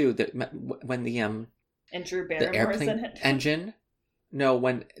earlier too, when the And Drew the Barrymore's in airplane it. engine. No,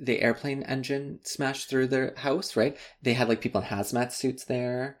 when the airplane engine smashed through their house, right? They had like people in hazmat suits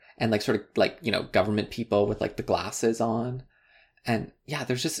there, and like sort of like, you know, government people with like the glasses on, and yeah,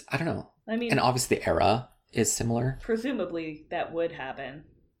 there's just, I don't know. I mean, and obviously the era is similar. presumably that would happen.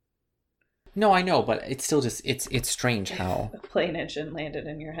 No, I know, but it's still just it's strange how A plane engine landed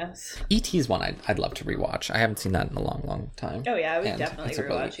in your house. E.T. is one I'd love to rewatch. I haven't seen that in a long time. Oh yeah, I would And definitely it's a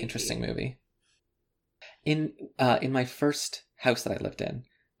really rewatch E.T. interesting movie. In my first house that I lived in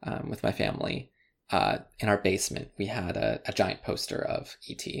with my family, in our basement we had a giant poster of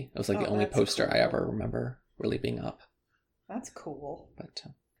E.T. It was like the only that's poster I cool. ever remember really being up. That's cool. But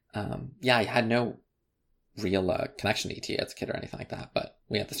yeah, I had no real connection to E.T. as a kid or anything like that, but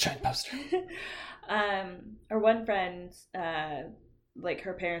we had this giant poster. Our one friend, like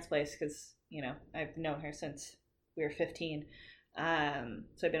her parents' place, because, you know, I've known her since we were 15. So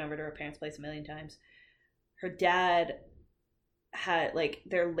I've been over to her parents' place a million times. Her dad had, like,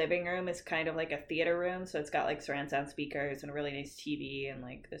 their living room is kind of like a theater room, so it's got like surround sound speakers and a really nice TV and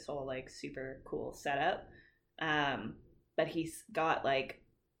like this whole like super cool setup. But he's got like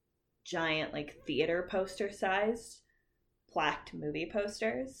giant like theater poster sized plaqued movie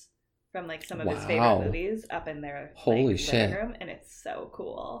posters from like some of his favorite movies up in their Holy like, shit. living room, and it's so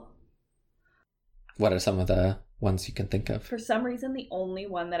cool. What are some of the ones you can think of? For some reason, the only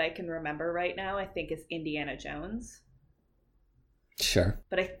one that I can remember right now, I think, is Indiana Jones. Sure.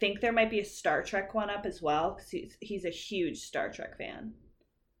 But I think there might be a Star Trek one up as well, because he's a huge Star Trek fan.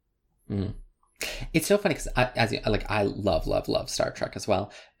 Mm. It's so funny because I love Star Trek as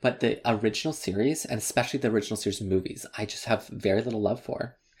well, but the original series, and especially the original series movies, I just have very little love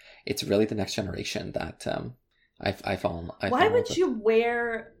for. It's really the Next Generation that I fall. Why would you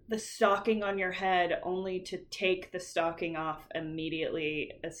wear the stocking on your head only to take the stocking off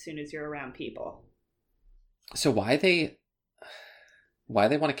immediately as soon as you're around people? So why they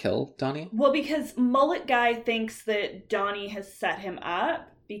want to kill Donnie? Well, because Mullet Guy thinks that Donnie has set him up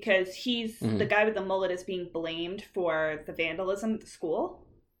because he's the guy with the mullet is being blamed for the vandalism at the school.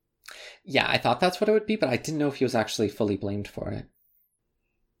 Yeah, I thought that's what it would be, but I didn't know if he was actually fully blamed for it.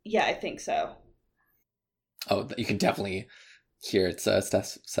 Yeah, I think so. Oh, you can definitely hear it's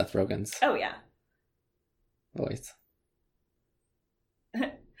Seth Rogen's Oh, yeah. voice.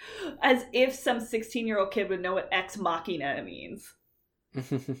 As if some 16-year-old kid would know what ex machina means.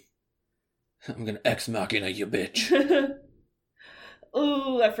 I'm gonna ex machina you, bitch.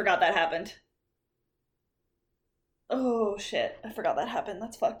 Ooh, I forgot that happened. Oh, shit. I forgot that happened.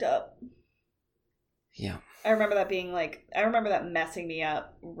 That's fucked up. Yeah. I remember that messing me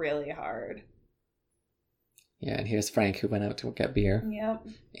up really hard. Yeah, and here's Frank, who went out to get beer Yep.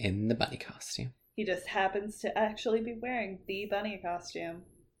 in the bunny costume. He just happens to actually be wearing the bunny costume.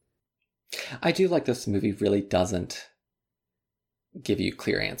 I do like this movie really doesn't give you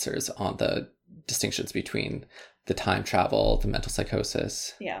clear answers on the distinctions between the time travel, the mental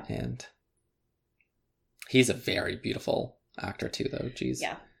psychosis. Yeah. And he's a very beautiful actor too, though. Jeez.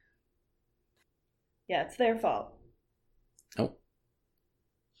 Yeah. Yeah, it's their fault. Oh.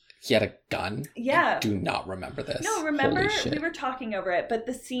 He had a gun? Yeah. I do not remember this. No, remember? Holy shit. We were talking over it, but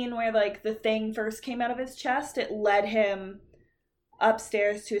the scene where, like, the thing first came out of his chest, it led him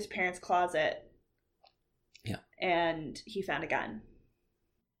upstairs to his parents' closet. Yeah. And he found a gun.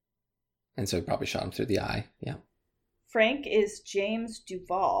 And so he probably shot him through the eye. Yeah. Frank is James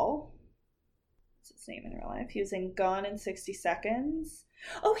Duval. What's his name in real life? He was in Gone in 60 Seconds.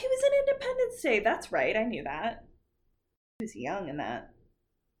 Oh, he was in Independence Day. That's right. I knew that. He was young in that.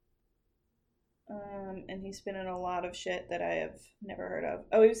 And he's been in a lot of shit that I have never heard of.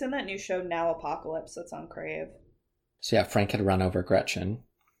 Oh, he was in that new show Now Apocalypse that's on Crave. So yeah, Frank had run over Gretchen.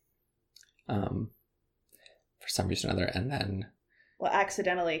 For some reason or other, and then... Well,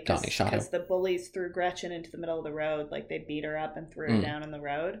 accidentally, Donnie shot her. because the bullies threw Gretchen into the middle of the road. Like, they beat her up and threw her down in the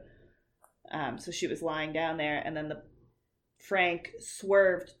road. So she was lying down there, and then Frank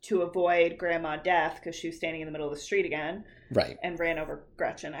swerved to avoid Grandma Death because she was standing in the middle of the street again. Right. And ran over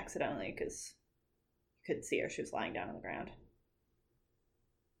Gretchen accidentally because you couldn't see her. She was lying down on the ground.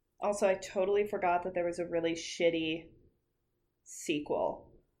 Also, I totally forgot that there was a really shitty sequel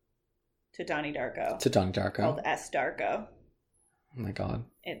to Donnie Darko. To Donnie Darko. Called S. Darko. Oh my god.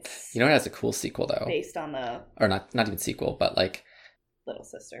 It's You know what has a cool sequel though? based on the Or not even sequel, but like... Little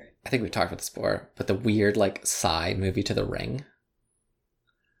Sister. I think we've talked about this before, but the weird like side movie to The Ring.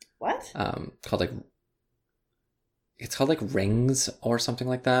 What? Called like... It's called like Rings or something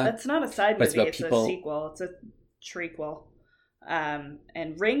like that. That's not a side But it's movie. about It's people- a sequel. It's a trequel.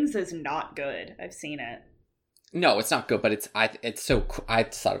 And Rings is not good. I've seen it. No, it's not good, but it's so I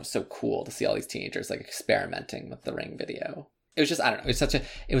thought it was so cool to see all these teenagers like experimenting with the Ring video. It was just, I don't know,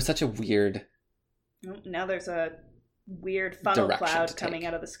 it was such a weird Now there's a weird funnel direction cloud to coming take.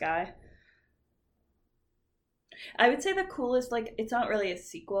 out of the sky. I would say the coolest, like, it's not really a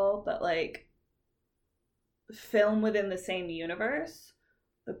sequel, but like film within the same universe.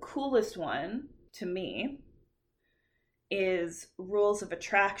 The coolest one to me is Rules of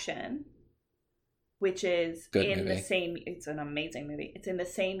Attraction, which is Good in movie. the same, it's an amazing movie. It's in the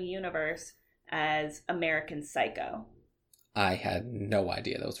same universe as American Psycho. I had no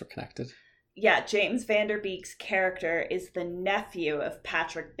idea those were connected. Yeah, James Van Der Beek's character is the nephew of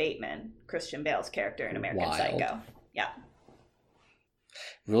Patrick Bateman, Christian Bale's character in American Wild. Psycho. Yeah.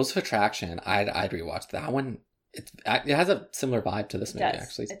 Rules of Attraction, I'd rewatch that one. It has a similar vibe to this It movie, does.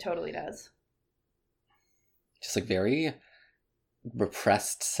 actually. It totally does. Just like very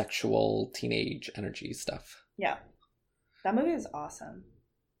repressed sexual teenage energy stuff. Yeah. That movie is awesome.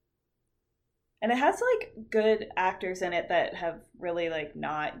 And it has like good actors in it that have really like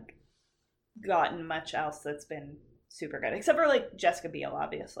not gotten much else that's been super good. Except for like Jessica Biel,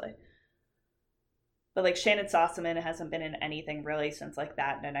 obviously. But like Shannon Sossaman hasn't been in anything really since like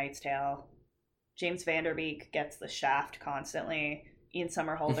that and A Knight's Tale. James Van Der Beek gets The Shaft constantly. Ian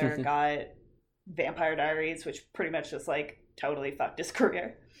Somerhalder got Vampire Diaries, which pretty much just like totally fucked his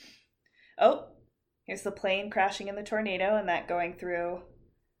career. Oh, here's the plane crashing in the tornado and that going through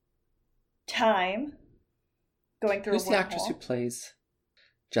time. Going through Who's a the actress wormhole. who plays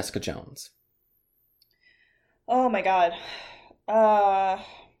Jessica Jones? Oh my god.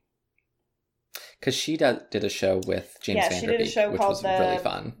 Because she did a show with James Yeah, Van she Der did a Beek, show which called was the- really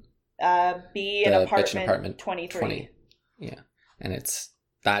fun. Be in The apartment, Bitchin' Apartment 23. 20. Yeah, and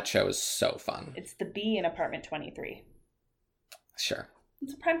that show is so fun. It's the Bee in Apartment 23. Sure.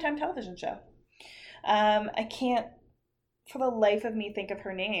 It's a primetime television show. I can't, for the life of me, think of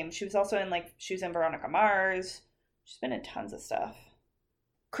her name. She was also in, like, she was in Veronica Mars. She's been in tons of stuff.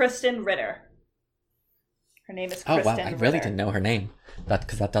 Kristen Ritter. Her name is Oh Kristen wow, I Ritter. really didn't know her name.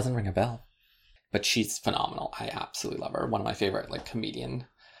 Because that doesn't ring a bell. But she's phenomenal. I absolutely love her. One of my favorite, like, comedian.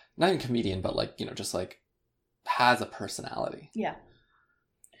 Not even comedian, but, like, you know, just, like, has a personality. Yeah.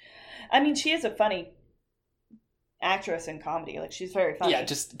 I mean, she is a funny actress in comedy. Like, she's very funny. Yeah,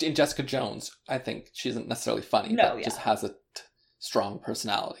 just in Jessica Jones, I think she isn't necessarily funny, No, but yeah. just has a strong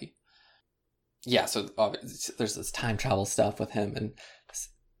personality. Yeah, so there's this time travel stuff with him and this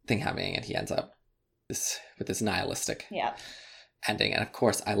thing happening, and he ends up with this nihilistic Yeah. ending. And of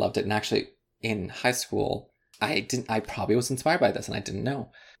course, I loved it. And actually, in high school, I probably was inspired by this, and I didn't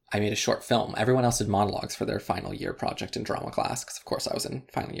know. I made a short film. Everyone else did monologues for their final year project in drama class, because of course I was in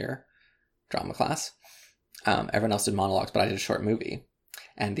final year drama class. Everyone else did monologues, but I did a short movie.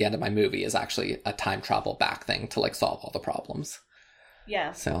 And the end of my movie is actually a time travel back thing to like solve all the problems.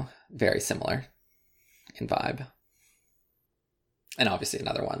 Yeah. So very similar in vibe. And obviously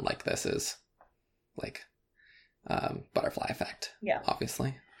another one like this is like Butterfly Effect. Yeah.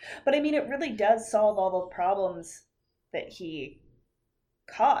 Obviously. But I mean, it really does solve all the problems that he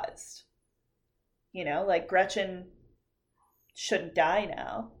caused. You know, like Gretchen shouldn't die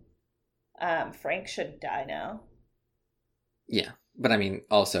now. Frank shouldn't die now. Yeah. But I mean,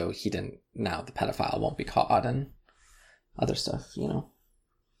 also he didn't, now the pedophile won't be caught and other stuff, you know.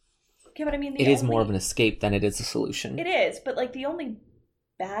 Okay, but I mean, it is more of an escape than it is a solution. It is, but like the only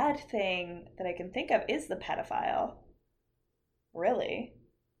bad thing that I can think of is the pedophile. Really.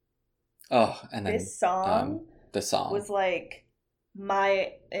 Oh, and then this song, the song was like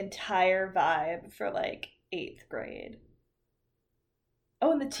my entire vibe for like 8th grade.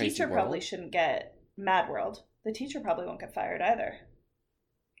 Oh, and the Crazy teacher World? probably shouldn't get Mad World. The teacher probably won't get fired either.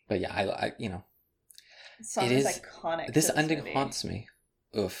 But yeah, I you know, The song it is is iconic. This to ending movie. haunts me.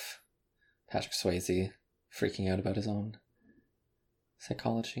 Oof. Patrick Swayze freaking out about his own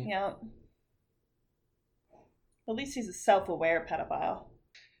psychology. Yeah. At least he's a self-aware pedophile.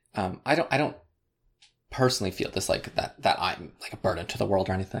 I don't personally feel this like that I'm like a burden to the world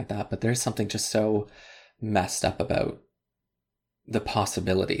or anything like that, but there's something just so messed up about the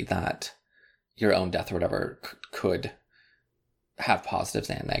possibility that your own death or whatever could have positives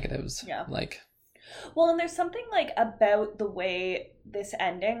and negatives. Yeah. Like, Well, and there's something like about the way this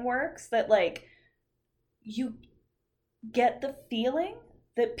ending works that like you get the feeling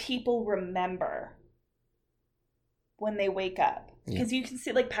that people remember when they wake up. Because you can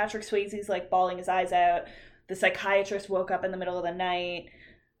see like Patrick Swayze's like bawling his eyes out. The psychiatrist woke up in the middle of the night.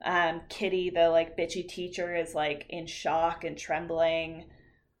 Kitty, the like bitchy teacher, is like in shock and trembling.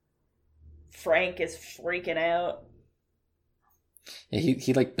 Frank is freaking out. yeah,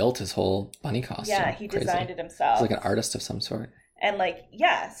 he like built his whole bunny costume. Yeah, he Crazy. designed it himself. He's like an artist of some sort. And like,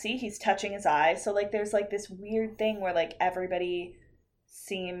 yeah, see, he's touching his eye. So like there's like this weird thing where like everybody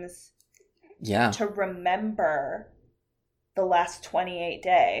seems Yeah. to remember the last 28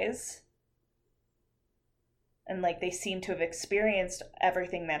 days. And like they seem to have experienced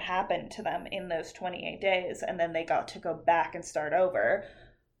everything that happened to them in those 28 days. And then they got to go back and start over.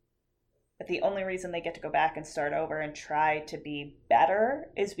 But the only reason they get to go back and start over and try to be better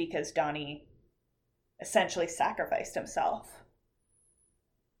is because Donnie essentially sacrificed himself.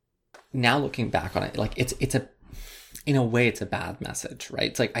 Now looking back on it, like it's a, in a way it's a bad message,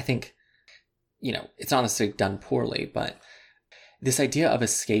 right? It's like, I think, you know, it's not necessarily done poorly, but this idea of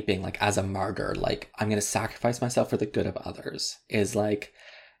escaping like as a martyr, like I'm going to sacrifice myself for the good of others is like,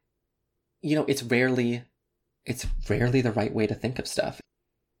 you know, it's rarely the right way to think of stuff.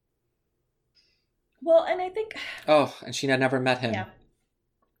 Well, and I think... Oh, and she had never met him. Yeah.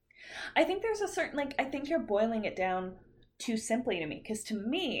 I think there's a certain, like, I think you're boiling it down too simply to me. Because to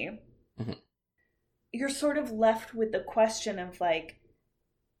me, you're sort of left with the question of, like,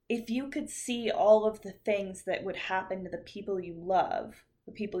 if you could see all of the things that would happen to the people you love,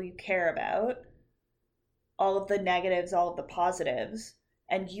 the people you care about, all of the negatives, all of the positives,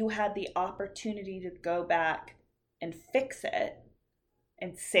 and you had the opportunity to go back and fix it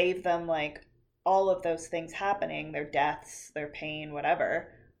and save them, like, all of those things happening, their deaths, their pain, whatever,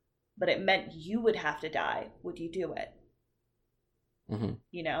 but it meant you would have to die, would you do it?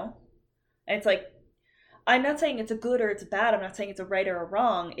 You know? And it's like, I'm not saying it's a good or it's a bad, I'm not saying it's a right or a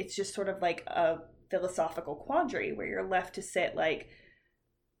wrong, it's just sort of like a philosophical quandary where you're left to sit like,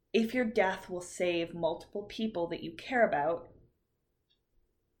 if your death will save multiple people that you care about,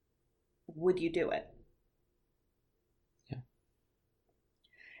 would you do it?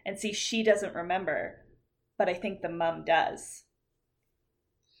 And see, she doesn't remember, but I think the mom does.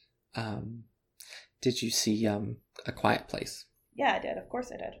 Did you see A Quiet Place? Yeah, I did. Of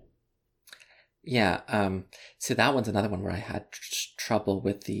course I did. Yeah. So that one's another one where I had trouble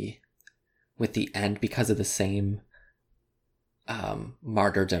with the end because of the same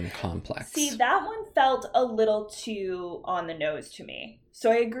martyrdom complex. See, that one felt a little too on the nose to me.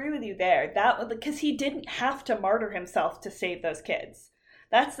 So I agree with you there. That because he didn't have to martyr himself to save those kids.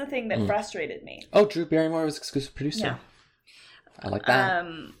 That's the thing that frustrated me. Oh, Drew Barrymore was exclusive producer. Yeah. I like that.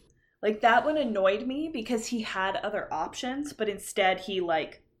 Like that one annoyed me because he had other options, but instead he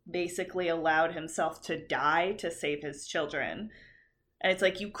like basically allowed himself to die to save his children. And it's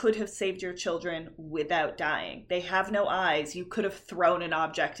like, you could have saved your children without dying. They have no eyes. You could have thrown an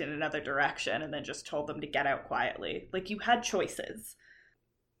object in another direction and then just told them to get out quietly. Like, you had choices.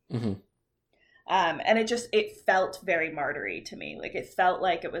 And it felt very martyry to me. Like, it felt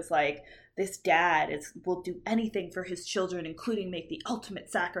like it was like, this dad will do anything for his children, including make the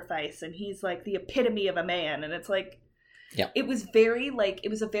ultimate sacrifice, and he's like the epitome of a man. And it's like, Yeah. it was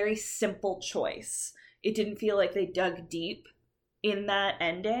a very simple choice. It didn't feel like they dug deep in that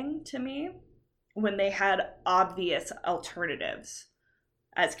ending to me when they had obvious alternatives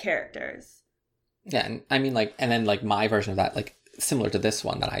as characters. Yeah, and I mean, like, and then like my version of that, like similar to this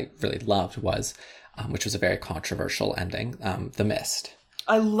one that I really loved was, which was a very controversial ending, The Mist.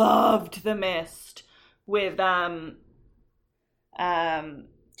 I loved The Mist with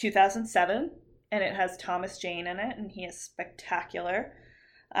 2007, and it has Thomas Jane in it, and he is spectacular.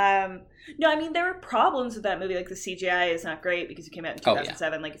 No, I mean, there were problems with that movie. Like, the CGI is not great because it came out in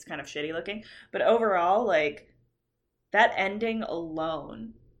 2007. Like, it's kind of shitty looking. But overall, like, that ending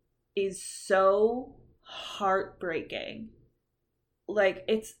alone is so heartbreaking. Like,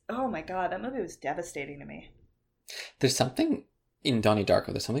 it's, oh my God, that movie was devastating to me. There's something in Donnie Darko,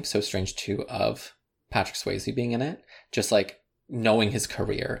 there's something so strange too of Patrick Swayze being in it. Just like knowing his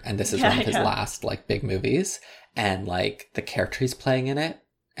career, and this is one of his last like big movies, and like the character he's playing in it,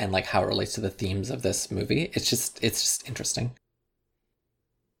 and like how it relates to the themes of this movie. It's just interesting.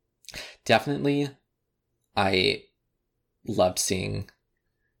 Definitely, I loved seeing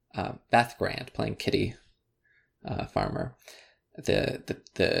Beth Grant playing Kitty Farmer,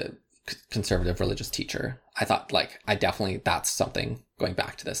 the conservative religious teacher. I thought, like, that's something going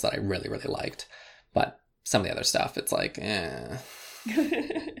back to this that I really, really liked. But some of the other stuff, it's like, I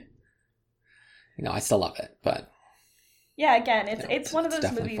still love it, but yeah, again, it's one of those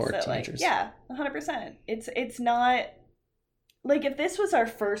movies that teenagers. like, 100%. It's not like, if this was our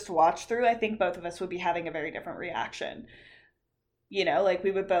first watch through, I think both of us would be having a very different reaction. Like,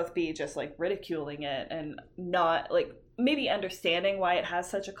 we would both be just like ridiculing it and not like maybe understanding why it has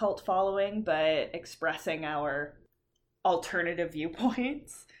such a cult following, but expressing our alternative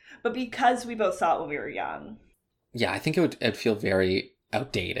viewpoints. But because we both saw it when we were young. Yeah, I think it'd feel very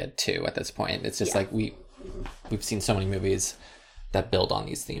outdated too at this point. It's just like we've seen so many movies that build on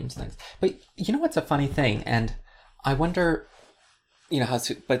these themes and things. But you know what's a funny thing? And I wonder, but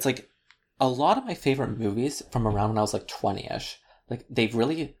it's like a lot of my favorite movies from around when I was like 20-ish, like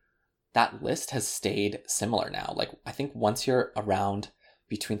that list has stayed similar now. Like, I think once you're around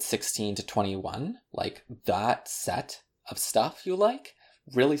between 16 to 21, like that set of stuff you like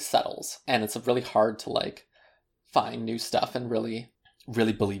really settles, and it's really hard to like find new stuff and really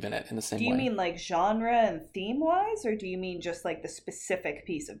believe in it in the same way. Do you mean like genre and theme wise, or do you mean just like the specific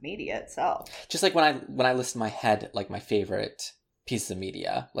piece of media itself? Just like when I list in my head like my favorite pieces of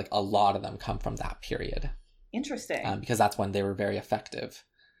media, like a lot of them come from that period. Interesting. Because that's when they were very effective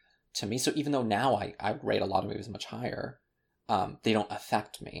to me. So even though now I rate a lot of movies much higher, they don't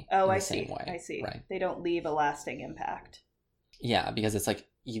affect me in the same way. I see. Right. They don't leave a lasting impact. Yeah, because it's like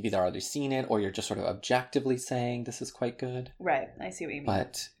you've either already seen it or you're just sort of objectively saying this is quite good. Right. I see what you mean.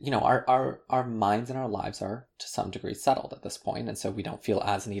 But, our minds and our lives are to some degree settled at this point, and so we don't feel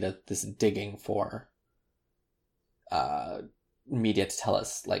as need of this digging for media to tell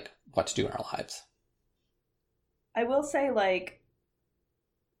us like what to do in our lives. I will say, like,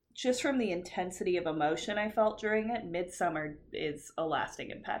 just from the intensity of emotion I felt during it, Midsommar is a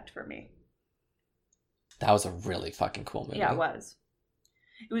lasting impact for me. That was a really fucking cool movie. Yeah, it was.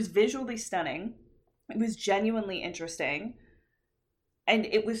 It was visually stunning. It was genuinely interesting. And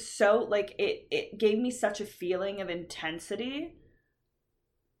it was so, like, it gave me such a feeling of intensity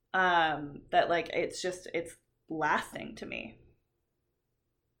that, like, it's lasting to me.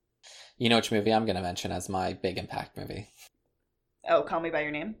 You know which movie I'm going to mention as my big impact movie? Oh, Call Me By Your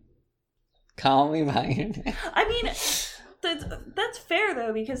Name? Call Me By Your Name. I mean, that's fair,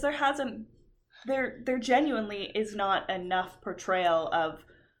 though, because there genuinely is not enough portrayal of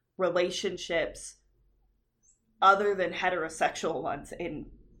relationships other than heterosexual ones in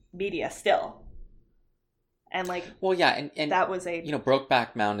media still. And, like, well, yeah, and that was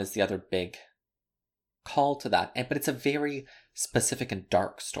Brokeback Mountain is the other big call to that, but it's a very specific and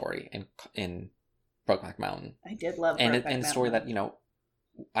dark story in Brokeback Mountain. I did love and Brokeback a story that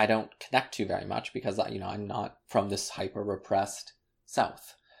I don't connect to very much because I'm not from this hyper repressed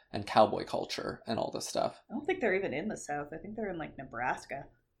South and cowboy culture and all this stuff. I don't think they're even in the South. I think they're in like Nebraska.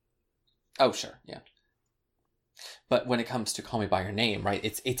 Oh sure, yeah. But when it comes to Call Me By Your Name, right,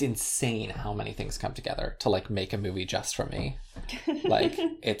 it's insane how many things come together to like make a movie just for me. Like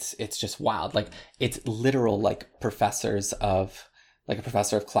it's just wild. Like it's literal like a professor of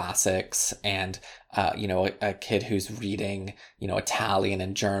classics and a kid who's reading Italian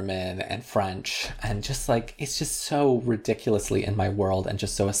and German and French, and just like it's just so ridiculously in my world and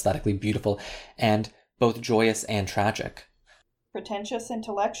just so aesthetically beautiful and both joyous and tragic. Pretentious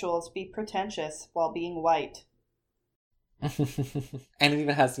intellectuals be pretentious while being white. And it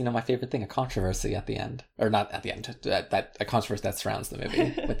even has, my favorite thing, a controversy at the end. Or not at the end, that a controversy that surrounds the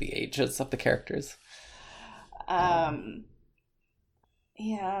movie with the ages of the characters. Yeah.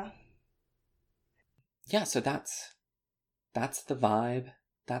 Yeah, so that's the vibe.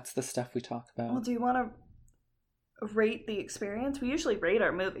 That's the stuff we talk about. Well, do you want to rate the experience? We usually rate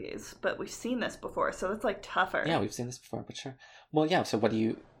our movies, but we've seen this before, so it's like tougher. Yeah, we've seen this before, but sure. Well, yeah, so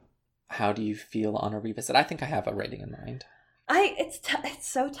how do you feel on a revisit? I think I have a rating in mind. It's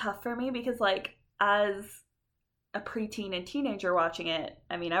so tough for me because, like, as a preteen and teenager watching it,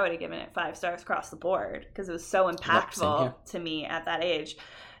 I mean, I would have given it 5 stars across the board because it was so impactful to me at that age.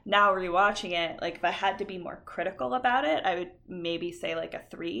 Now rewatching it, like, if I had to be more critical about it, I would maybe say like a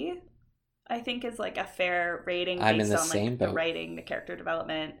 3. I think is like a fair rating based I'm in the on same like boat. The writing, the character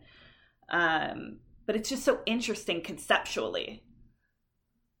development. But it's just so interesting conceptually.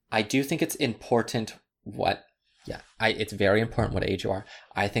 I do think it's important it's very important what age you are.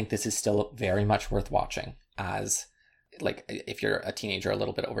 I think this is still very much worth watching as, like, if you're a teenager, a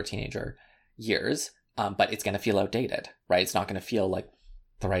little bit over teenager years, but it's going to feel outdated, right? It's not going to feel like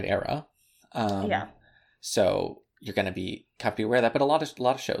the right era. So you're going to have to be aware of that. But a lot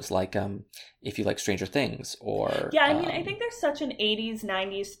of shows, like if you like Stranger Things or... Yeah, I mean, I think there's such an 80s,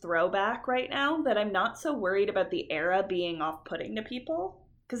 90s throwback right now that I'm not so worried about the era being off-putting to people.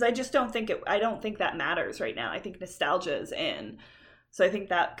 Because I just don't think that matters right now. I think nostalgia is in. So I think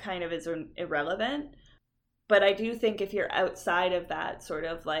that kind of is irrelevant. But I do think if you're outside of that sort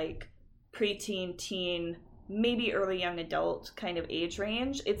of like preteen, teen, maybe early young adult kind of age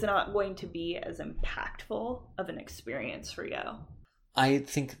range, it's not going to be as impactful of an experience for you. I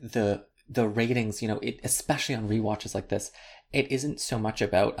think the ratings, especially on rewatches like this, it isn't so much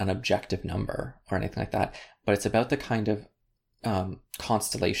about an objective number or anything like that, but it's about the kind of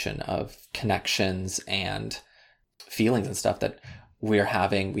constellation of connections and feelings and stuff that we're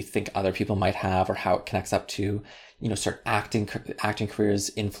having, we think other people might have, or how it connects up to, certain acting careers,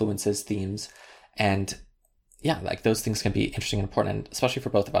 influences, themes. And yeah, like those things can be interesting and important, and especially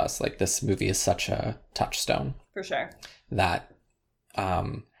for both of us. Like, this movie is such a touchstone. For sure. That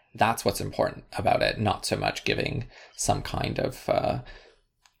that's what's important about it, not so much giving some kind of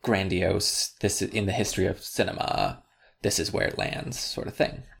grandiose, this is in the history of cinema, this is where it lands sort of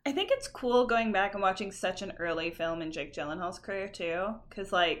thing. I think it's cool going back and watching such an early film in Jake Gyllenhaal's career too,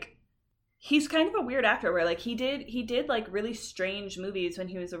 because like he's kind of a weird actor where like he did like really strange movies when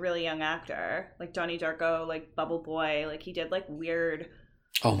he was a really young actor, like Donnie Darko, like Bubble Boy, like he did like weird.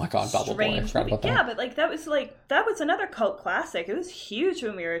 Oh my god, Bubble Boy! I forgot about that. Yeah, but like that was another cult classic. It was huge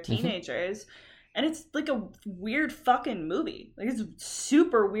when we were teenagers, and it's like a weird fucking movie. Like, it's a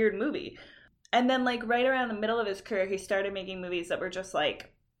super weird movie. And then, like, right around the middle of his career, he started making movies that were just,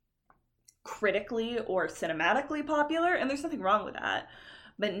 like, critically or cinematically popular. And there's nothing wrong with that.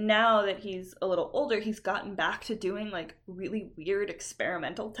 But now that he's a little older, he's gotten back to doing, like, really weird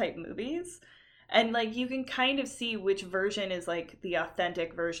experimental type movies. And, like, you can kind of see which version is, like, the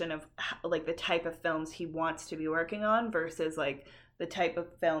authentic version of, like, the type of films he wants to be working on versus, like, the type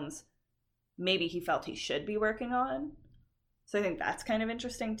of films maybe he felt he should be working on. So I think that's kind of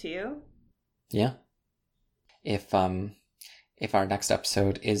interesting, too. Yeah. If our next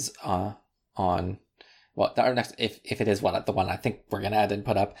episode is on if it is the one I think we're gonna add and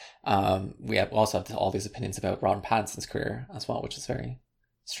put up, we also have all these opinions about Robert Pattinson's career as well, which is very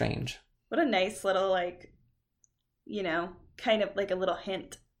strange. What a nice little, like, kind of like a little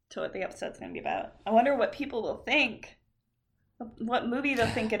hint to what the episode's gonna be about. I wonder what people will think. What movie they'll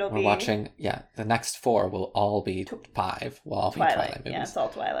think it'll be. We're watching, the next 4 will all be 5. Will all be Twilight movies. Yeah, it's all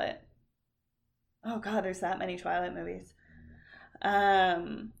Twilight. Oh god, there's that many Twilight movies.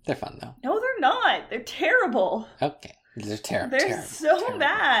 They're fun though. No, they're not. They're terrible. Okay, they're terrible. They're so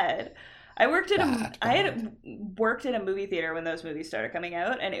bad. I had worked in a movie theater when those movies started coming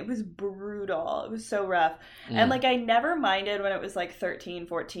out, and it was brutal. It was so rough. And like, I never minded when it was like 13,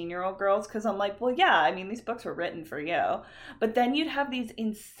 14-year-old girls, because I'm like, well, yeah, I mean, these books were written for you. But then you'd have these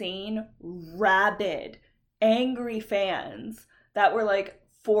insane, rabid, angry fans that were like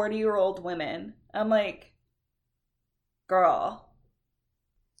 40-year-old women. I'm like, girl,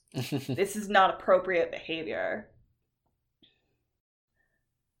 this is not appropriate behavior.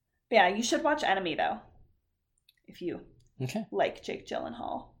 Yeah, you should watch Enemy, though, if you like Jake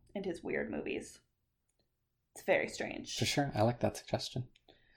Gyllenhaal and his weird movies. It's very strange. For sure. I like that suggestion.